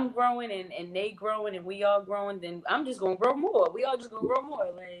 If I'm growing and they growing and we all growing, then I'm just gonna grow more. We all just gonna grow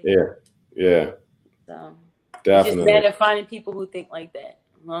more. Like, yeah. So definitely. It's just better finding people who think like that.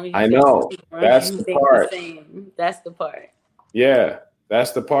 As long as you I know that's the part. That's the part. Yeah,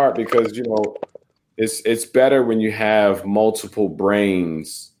 that's the part, because it's better when you have multiple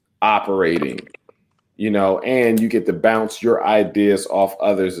brains operating, and you get to bounce your ideas off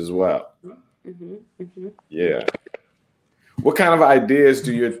others as well. Mm-hmm, mm-hmm. Yeah. What kind of ideas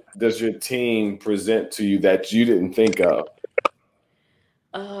does your team present to you that you didn't think of?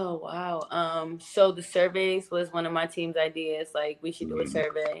 Oh, wow. So the surveys was one of my team's ideas. Like, we should do a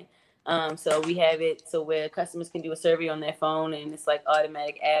survey. So we have it so where customers can do a survey on their phone, and it's like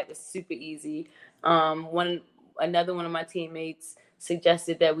automatic app. It's super easy. Another one of my teammates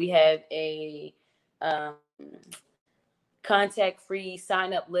suggested that we have a contact-free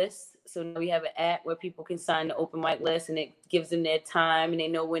sign-up list. So now we have an app where people can sign the open mic list, and it gives them their time, and they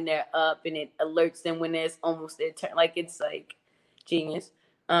know when they're up, and it alerts them when there's almost their turn. Like, it's like genius.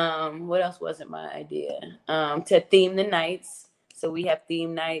 What else wasn't my idea? To theme the nights. So we have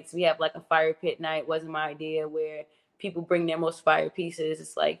theme nights. We have like a fire pit night. Wasn't my idea, where people bring their most fire pieces.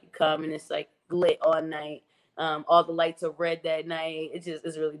 It's like you come and it's like lit all night. All the lights are red that night. It's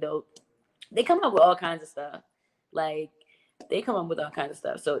really dope. They come up with all kinds of stuff.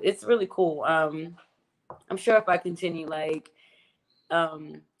 So it's really cool. I'm sure if I continue,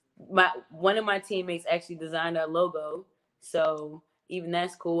 one of my teammates actually designed our logo. So even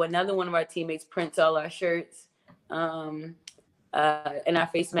that's cool. Another one of our teammates prints all our shirts, and our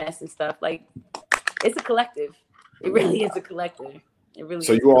face masks and stuff. Like, it's a collective. It really is a collective. It really.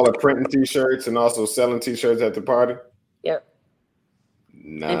 So you all are printing T-shirts and also selling T-shirts at the party? Yep.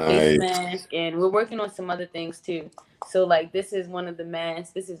 Nice. And face mask, and we're working on some other things too. So like, this is one of the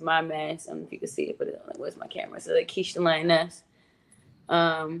masks. This is my mask. I don't know if you can see it, but where's my camera? So like Keisha Lioness.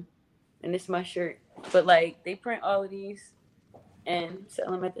 And it's my shirt. But like, they print all of these and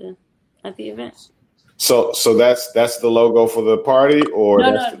sell them at the event. So that's the logo for the party, or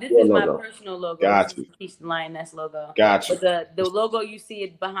no, this is logo? My personal logo. Gotcha. Keisha Lioness logo. Gotcha. But the logo you see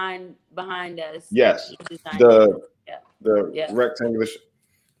it behind us. Yes. The rectangular.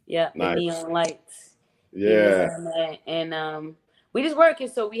 Yeah. Nice. The neon lights. Yeah. And we just working.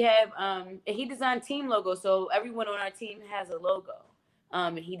 So we have he designed team logo. So everyone on our team has a logo.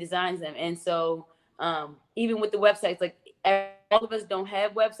 And he designs them. And so even with the websites, like, all of us don't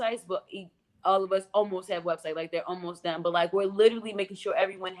have websites, but all of us almost have websites. Like, they're almost done. But like, we're literally making sure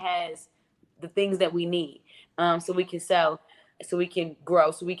everyone has the things that we need, so we can sell, so we can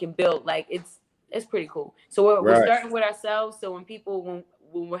grow, so we can build. Like, it's pretty cool. So we're starting with ourselves. So when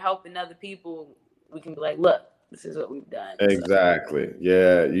we're helping other people, we can be like, look, this is what we've done. Exactly. So.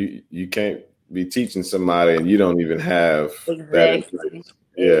 Yeah. You can't be teaching somebody and you don't even have exactly.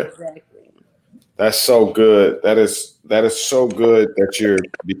 Yeah. Exactly. That's so good. That is so good that you're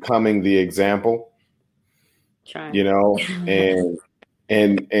becoming the example. Trying.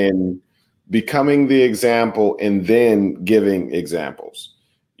 And becoming the example and then giving examples.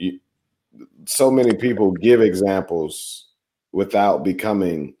 So many people give examples without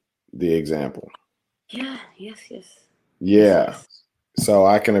becoming the example. Yeah. Yes. Yeah. So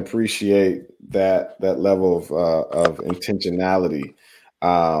I can appreciate that level of intentionality.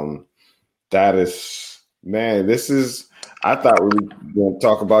 That is, man, I thought we were going to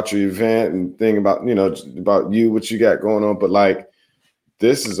talk about your event and think about, about you, what you got going on. But like,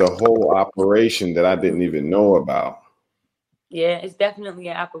 this is a whole operation that I didn't even know about. Yeah, it's definitely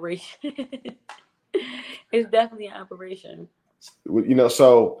an operation. It's definitely an operation.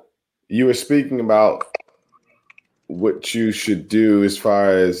 So you were speaking about what you should do as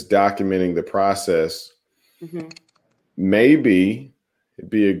far as documenting the process, maybe it'd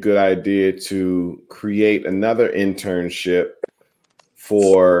be a good idea to create another internship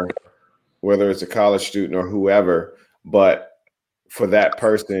for whether it's a college student or whoever, but for that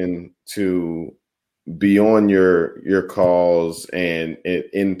person to be on your calls and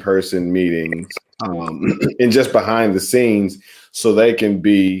in-person meetings and just behind the scenes so they can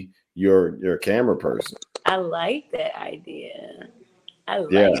be your camera person. I like that idea.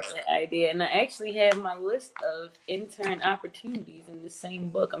 That idea. And I actually have my list of intern opportunities in the same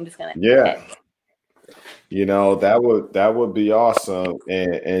book. I'm just gonna you know, that would be awesome.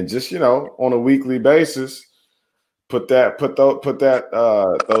 And just, you know, on a weekly basis, put those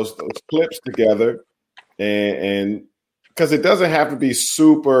clips together and because it doesn't have to be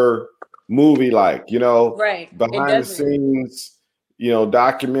super movie like, you know, right, behind the scenes, you know,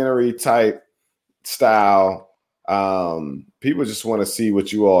 documentary type style. People just want to see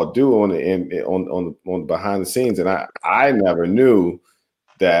what you all do on behind the scenes, and I never knew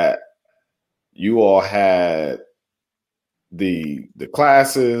that you all had the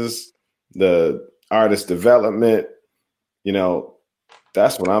classes, the artist development. You know,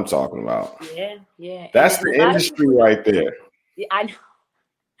 that's what I'm talking about. Yeah. That's the industry right there. Yeah,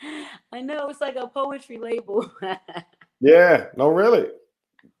 I know. It's like a poetry label. Yeah, no, really.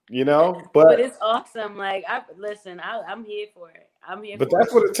 You know, but it's awesome. Like, I'm here for it. But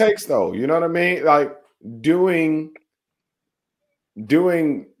that's what it takes, though. You know what I mean? Like doing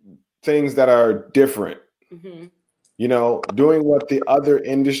things that are different. You know, doing what the other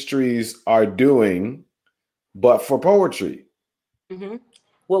industries are doing, but for poetry.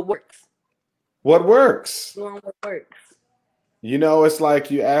 What works? What works? Doing what works. You know, it's like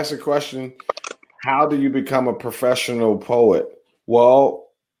you ask a question, how do you become a professional poet? Well,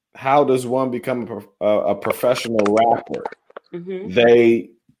 how does one become a professional rapper?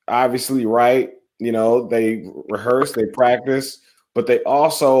 They obviously write, you know, they rehearse, they practice, but they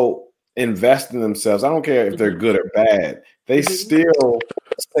also invest in themselves. I don't care if they're good or bad. They still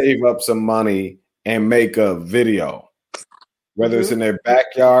save up some money and make a video, whether it's in their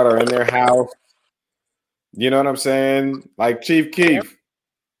backyard or in their house. You know what I'm saying? Like Chief Keef,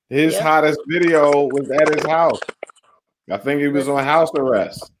 his hottest video was at his house. I think he was on house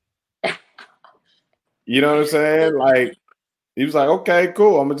arrest. You know what I'm saying? Like, he was like, okay,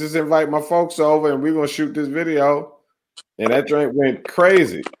 cool. I'm going to just invite my folks over and we're going to shoot this video. And that joint went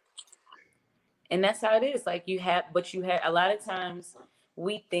crazy. And that's how it is. Like, a lot of times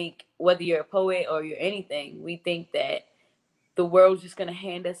we think, whether you're a poet or you're anything, we think that the world's just going to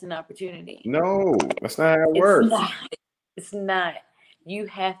hand us an opportunity. No, that's not how it works. It's not. You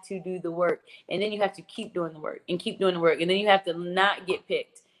have to do the work. And then you have to keep doing the work and keep doing the work. And then you have to not get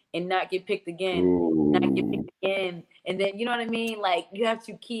picked and not get picked again, not get picked again. And then, you know what I mean? Like, you have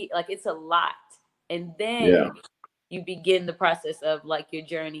to keep, like, it's a lot. And then you begin the process of, like, your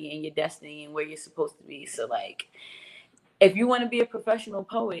journey and your destiny and where you're supposed to be. So, like, if you want to be a professional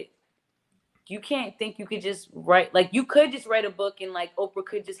poet, you can't think you could just write. Like, you could just write a book and, like, Oprah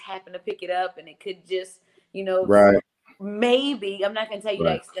could just happen to pick it up and it could just, you know, maybe. I'm not going to tell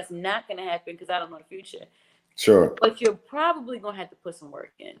you that's not going to happen because I don't know the future. Sure. But you're probably going to have to put some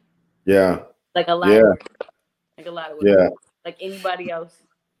work in. Yeah. Like a lot of work. Like a lot of work. Yeah. Like anybody else.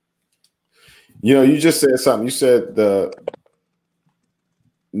 You know, you just said something. You said the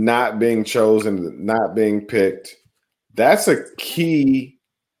not being chosen, not being picked. That's a key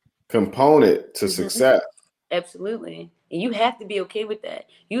component to success. Absolutely. And you have to be okay with that.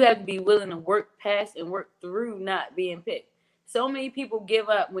 You have to be willing to work past and work through not being picked. So many people give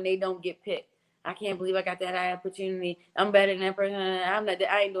up when they don't get picked. I can't believe I got that opportunity. I'm better than that person.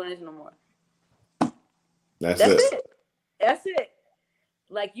 I ain't doing this no more. That's it. That's it.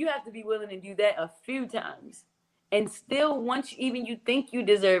 Like, you have to be willing to do that a few times. And still, once you think you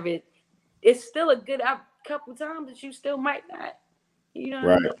deserve it, it's still a good couple times that you still might not. You know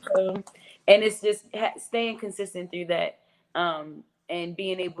what I mean? So, and it's just staying consistent through that, and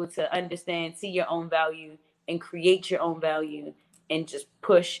being able to understand, see your own value, and create your own value, and just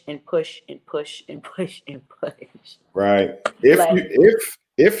push and push and push and push and push. Right.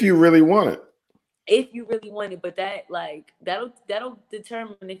 If you really want it. If you really want it, but that'll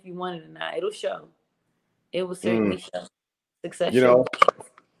determine if you want it or not. It'll show. It will certainly show. Success. You know,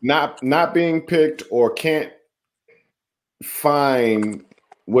 not being picked or can't find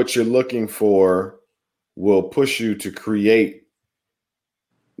what you're looking for will push you to create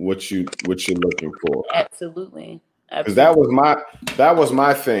what you're looking for. Absolutely. Because that was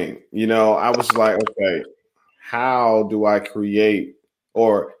my thing. You know, I was like, okay, how do I create,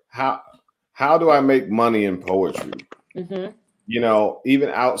 or how do I make money in poetry? Mm-hmm. Even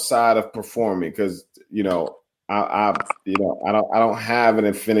outside of performing, because I don't have an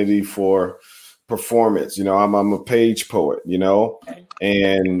affinity for performance. I'm a page poet.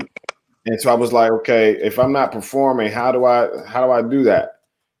 And so I was like, okay, if I'm not performing, how do I do that?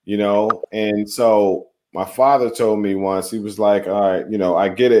 And so my father told me once, he was like, all right, I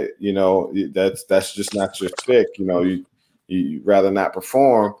get it. That's just not your stick. You rather not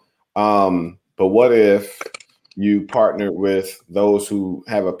perform. But what if you partnered with those who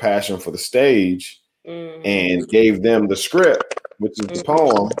have a passion for the stage and gave them the script, which is the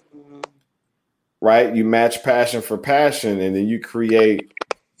poem, right? You match passion for passion, and then you create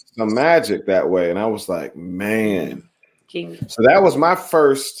some magic that way. And I was like, man. So that was my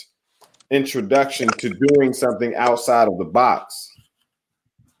first introduction to doing something outside of the box.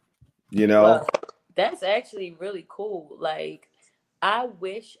 Well, that's actually really cool. Like, I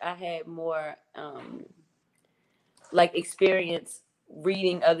wish I had more experience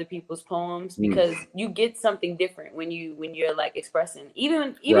reading other people's poems, because you get something different when you're like expressing.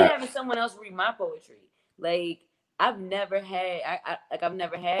 Even right. Having someone else read my poetry, like I've never had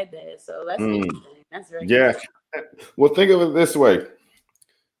that. So that's interesting. That's very interesting. Well, think of it this way: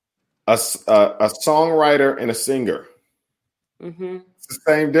 a songwriter and a singer. Mm-hmm. It's the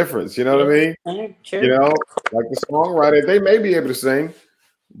same difference. You know what I mean? True. Like the songwriter, they may be able to sing,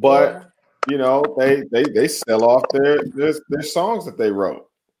 but they sell off their songs that they wrote.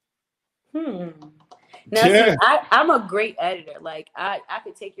 Now, see, I'm a great editor. Like I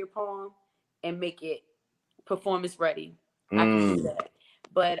could take your poem and make it performance ready. I can do that.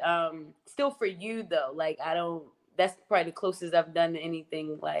 But still, for you though, like that's probably the closest I've done to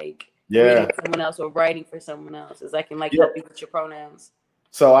anything like reading for someone else or writing for someone else, is I can help you with your pronouns.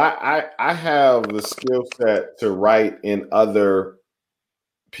 So I have the skill set to write in other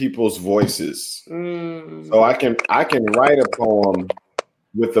people's voices. So I can write a poem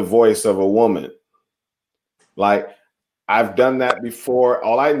with the voice of a woman. Like I've done that before.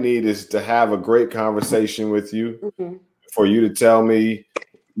 All I need is to have a great conversation with you for you to tell me,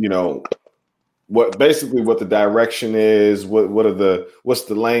 what the direction is, what's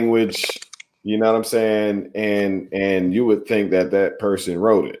the language, you know what I'm saying? And you would think that person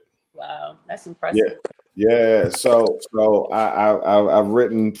wrote it. Wow, that's impressive. Yeah. So I've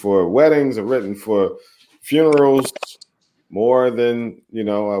written for weddings, I've written for funerals more than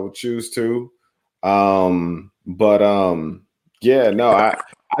I would choose to. I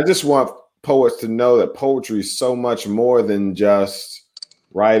just want poets to know that poetry is so much more than just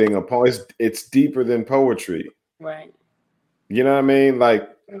writing a poem. It's deeper than poetry. Right. You know what I mean? Like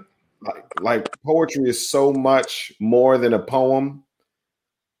poetry is so much more than a poem.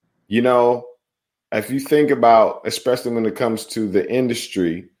 If you think about, especially when it comes to the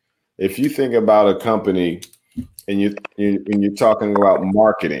industry, if you think about a company and you're talking about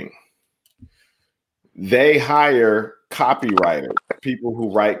marketing, they hire copywriters, people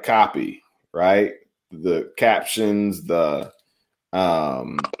who write copy, right? The captions, the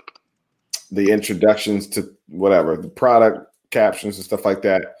introductions to whatever, the product captions and stuff like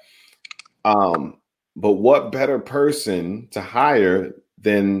that. But what better person to hire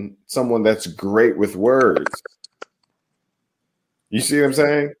than someone that's great with words? You see what I'm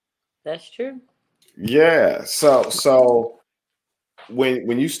saying? That's true. Yeah. So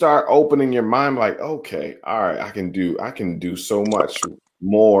when you start opening your mind, like, okay, all right, I can do so much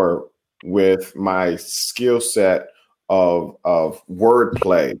more with my skill set of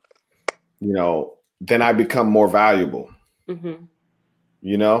wordplay, then I become more valuable. I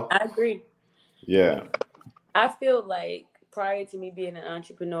agree. Yeah. I feel like prior to me being an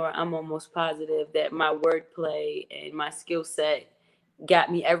entrepreneur, I'm almost positive that my wordplay and my skill set got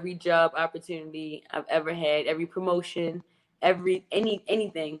me every job opportunity I've ever had, every promotion,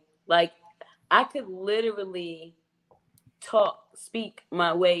 anything. Like I could literally speak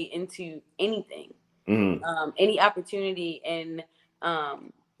my way into anything, any opportunity, and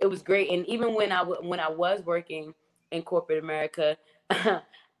it was great. And even when I was working in corporate America,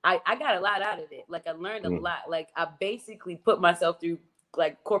 I got a lot out of it. Like I learned a lot. Like I basically put myself through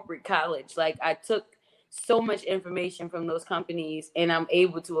like corporate college. Like I took so much information from those companies and I'm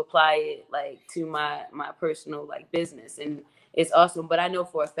able to apply it like to my personal like business. And it's awesome. But I know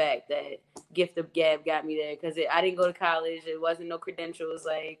for a fact that gift of gab got me there because I didn't go to college. It wasn't no credentials.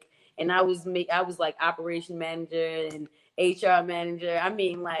 Like, and I was like operation manager and HR manager. I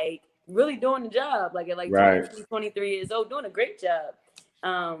mean, like really doing the job. Like at like 22, 23 years old, doing a great job.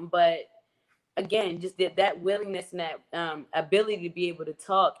 But again, just that willingness and that ability to be able to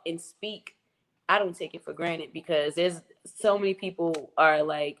talk and speak, I don't take it for granted because there's so many people are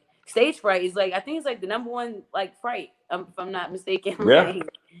like stage fright is like, I think it's like the number one like fright, if I'm not mistaken. Yeah. Like,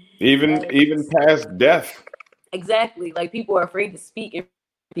 even past death. Exactly. Like people are afraid to speak in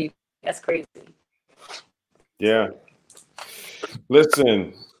people. That's crazy. Yeah.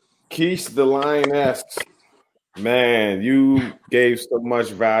 Listen, Keith the Lioness, man, you gave so much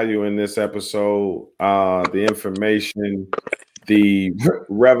value in this episode. The information, the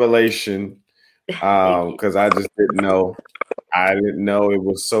revelation, because I just didn't know. I didn't know it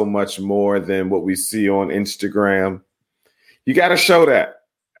was so much more than what we see on Instagram. You got to show that.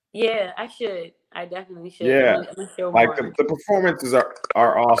 Yeah, I should. I definitely should. Yeah, like the performances are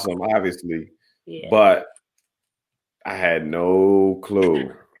awesome, obviously. Yeah. But I had no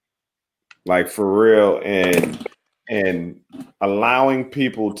clue, like for real, and allowing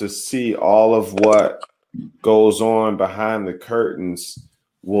people to see all of what goes on behind the curtains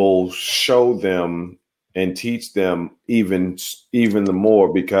will show them and teach them even the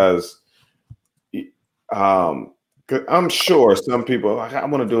more, because I'm sure some people like, I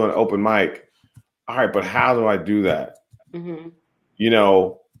want to do an open mic. All right, but how do I do that? Mm-hmm. You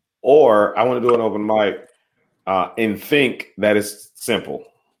know, or I want to do an open mic and think that it's simple.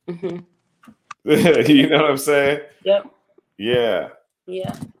 Mm-hmm. You know what I'm saying? Yep. Yeah.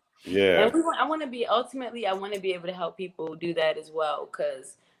 Yeah. Yeah. And I want to be able to help people do that as well,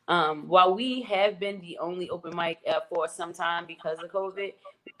 because while we have been the only open mic for some time because of COVID,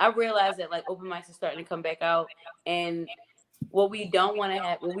 I realized that like open mics are starting to come back out, and what we want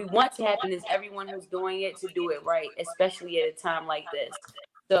to happen is everyone who's doing it to do it right, especially at a time like this.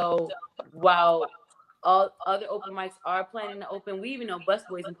 So while all other open mics are planning to open, we even know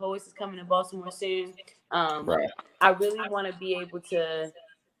Busboys and Poets is coming to Baltimore soon. Right. I really want to be able to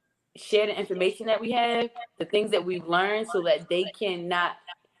share the information that we have, the things that we've learned, so that they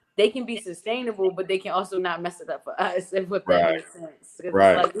can be sustainable, but they can also not mess it up for us, if that makes sense.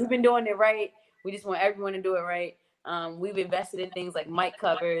 Right. Like we've been doing it right. We just want everyone to do it right. We've invested in things like mic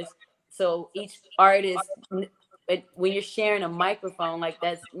covers. So each artist, when you're sharing a microphone, like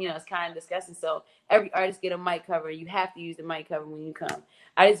that's, it's kind of disgusting. So every artist get a mic cover. You have to use the mic cover when you come.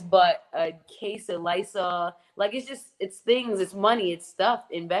 I just bought a case of Lysol. Like it's things, it's money, it's stuff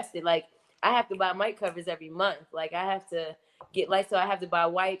invested. Like I have to buy mic covers every month. Like I have to get Lysol. I have to buy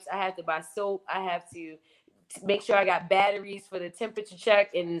wipes. I have to buy soap. I have to make sure I got batteries for the temperature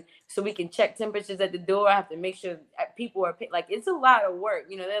check, and so we can check temperatures at the door. I have to make sure people are like, it's a lot of work.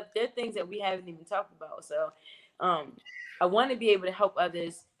 There are things that we haven't even talked about. So I want to be able to help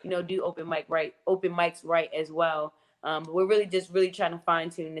others, do open mics right as well. We're really trying to fine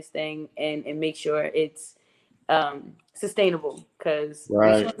tune this thing and make sure it's sustainable, because we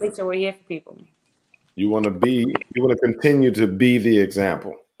just want to make sure we're here for people. You want to continue to be the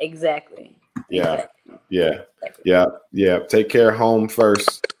example. Exactly. Yeah. Exactly. Yeah. Take care home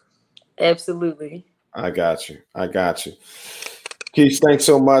first. Absolutely. I got you. Keith, thanks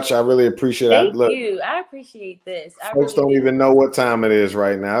so much. I really appreciate it. Thank you. I appreciate this. Folks don't even know what time it is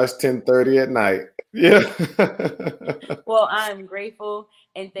right now. It's 10:30 at night. Yeah. Well, I'm grateful,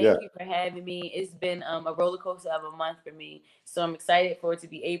 and thank you for having me. It's been a roller coaster of a month for me. So I'm excited for it to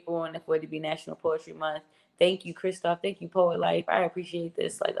be April and for it to be National Poetry Month. Thank you, Christoph. Thank you, Poet Life. I appreciate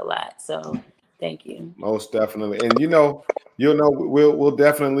this like a lot. So thank you. Most definitely. And we'll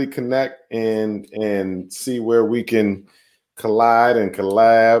definitely connect and see where we can collide and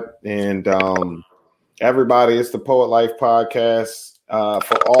collab. And everybody, it's the Poet Life Podcast.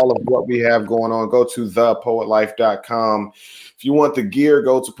 For all of what we have going on, go to thepoetlife.com. If you want the gear,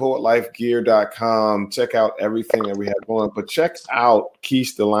 go to poetlifegear.com. Check out everything that we have going. But check out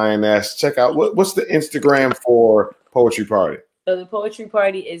Keith the Lioness. Check out what's the Instagram for Poetry Party? So the Poetry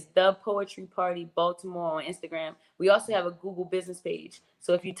Party is The Poetry Party Baltimore on Instagram. We also have a Google business page.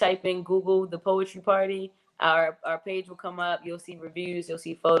 So if you type in Google The Poetry Party, our page will come up. You'll see reviews, you'll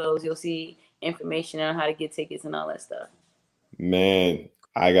see photos, you'll see information on how to get tickets and all that stuff. Man,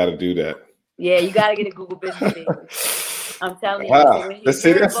 I got to do that. Yeah, you got to get a Google business page. I'm telling you. So when you're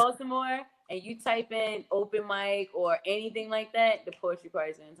here in Baltimore and you type in open mic or anything like that, the Poetry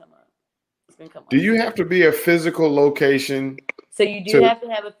Party is going to come up. It's going to come up. Do you have to be a physical location? So you do have to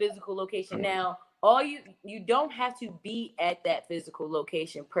have a physical location. Now, you don't have to be at that physical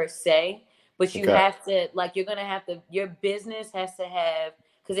location per se, but you have to, like, you're going to have to, your business has to have,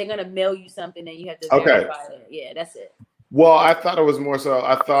 because they're going to mail you something and you have to verify it. Yeah, that's it. Well, I thought it was more so.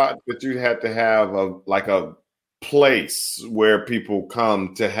 I thought that you had to have a place where people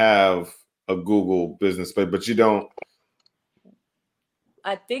come to have a Google business page, but you don't.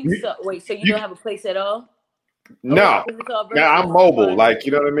 I think so. Wait, so you don't have a place at all? No. Yeah, I'm mobile. Like,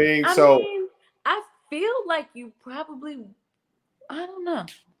 you know what I mean? I feel like you probably. I don't know.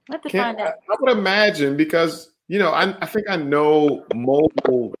 I would imagine because, I think I know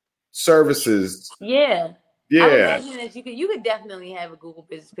mobile services. Yeah. Yeah. I would imagine that you could definitely have a Google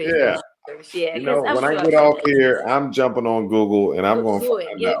business page. Yeah. Yeah. When I get off here, I'm jumping on Google and I'm going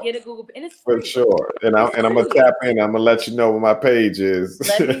to get a Google, and it's free. For sure. And I'm gonna tap in. I'm gonna let you know what my page is.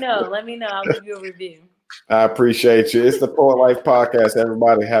 Let me know. I'll give you a review. I appreciate you. It's the Poet Life Podcast.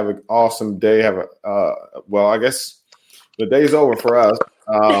 Everybody have an awesome day. I guess the day's over for us.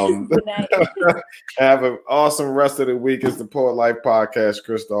 Have an awesome rest of the week. It's the Poet Life Podcast.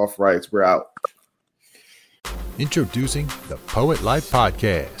 Christoph writes. We're out. Introducing the Poet Life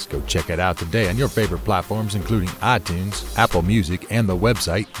Podcast. Go check it out today on your favorite platforms, including iTunes, Apple Music, and the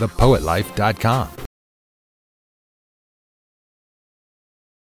website, thepoetlife.com.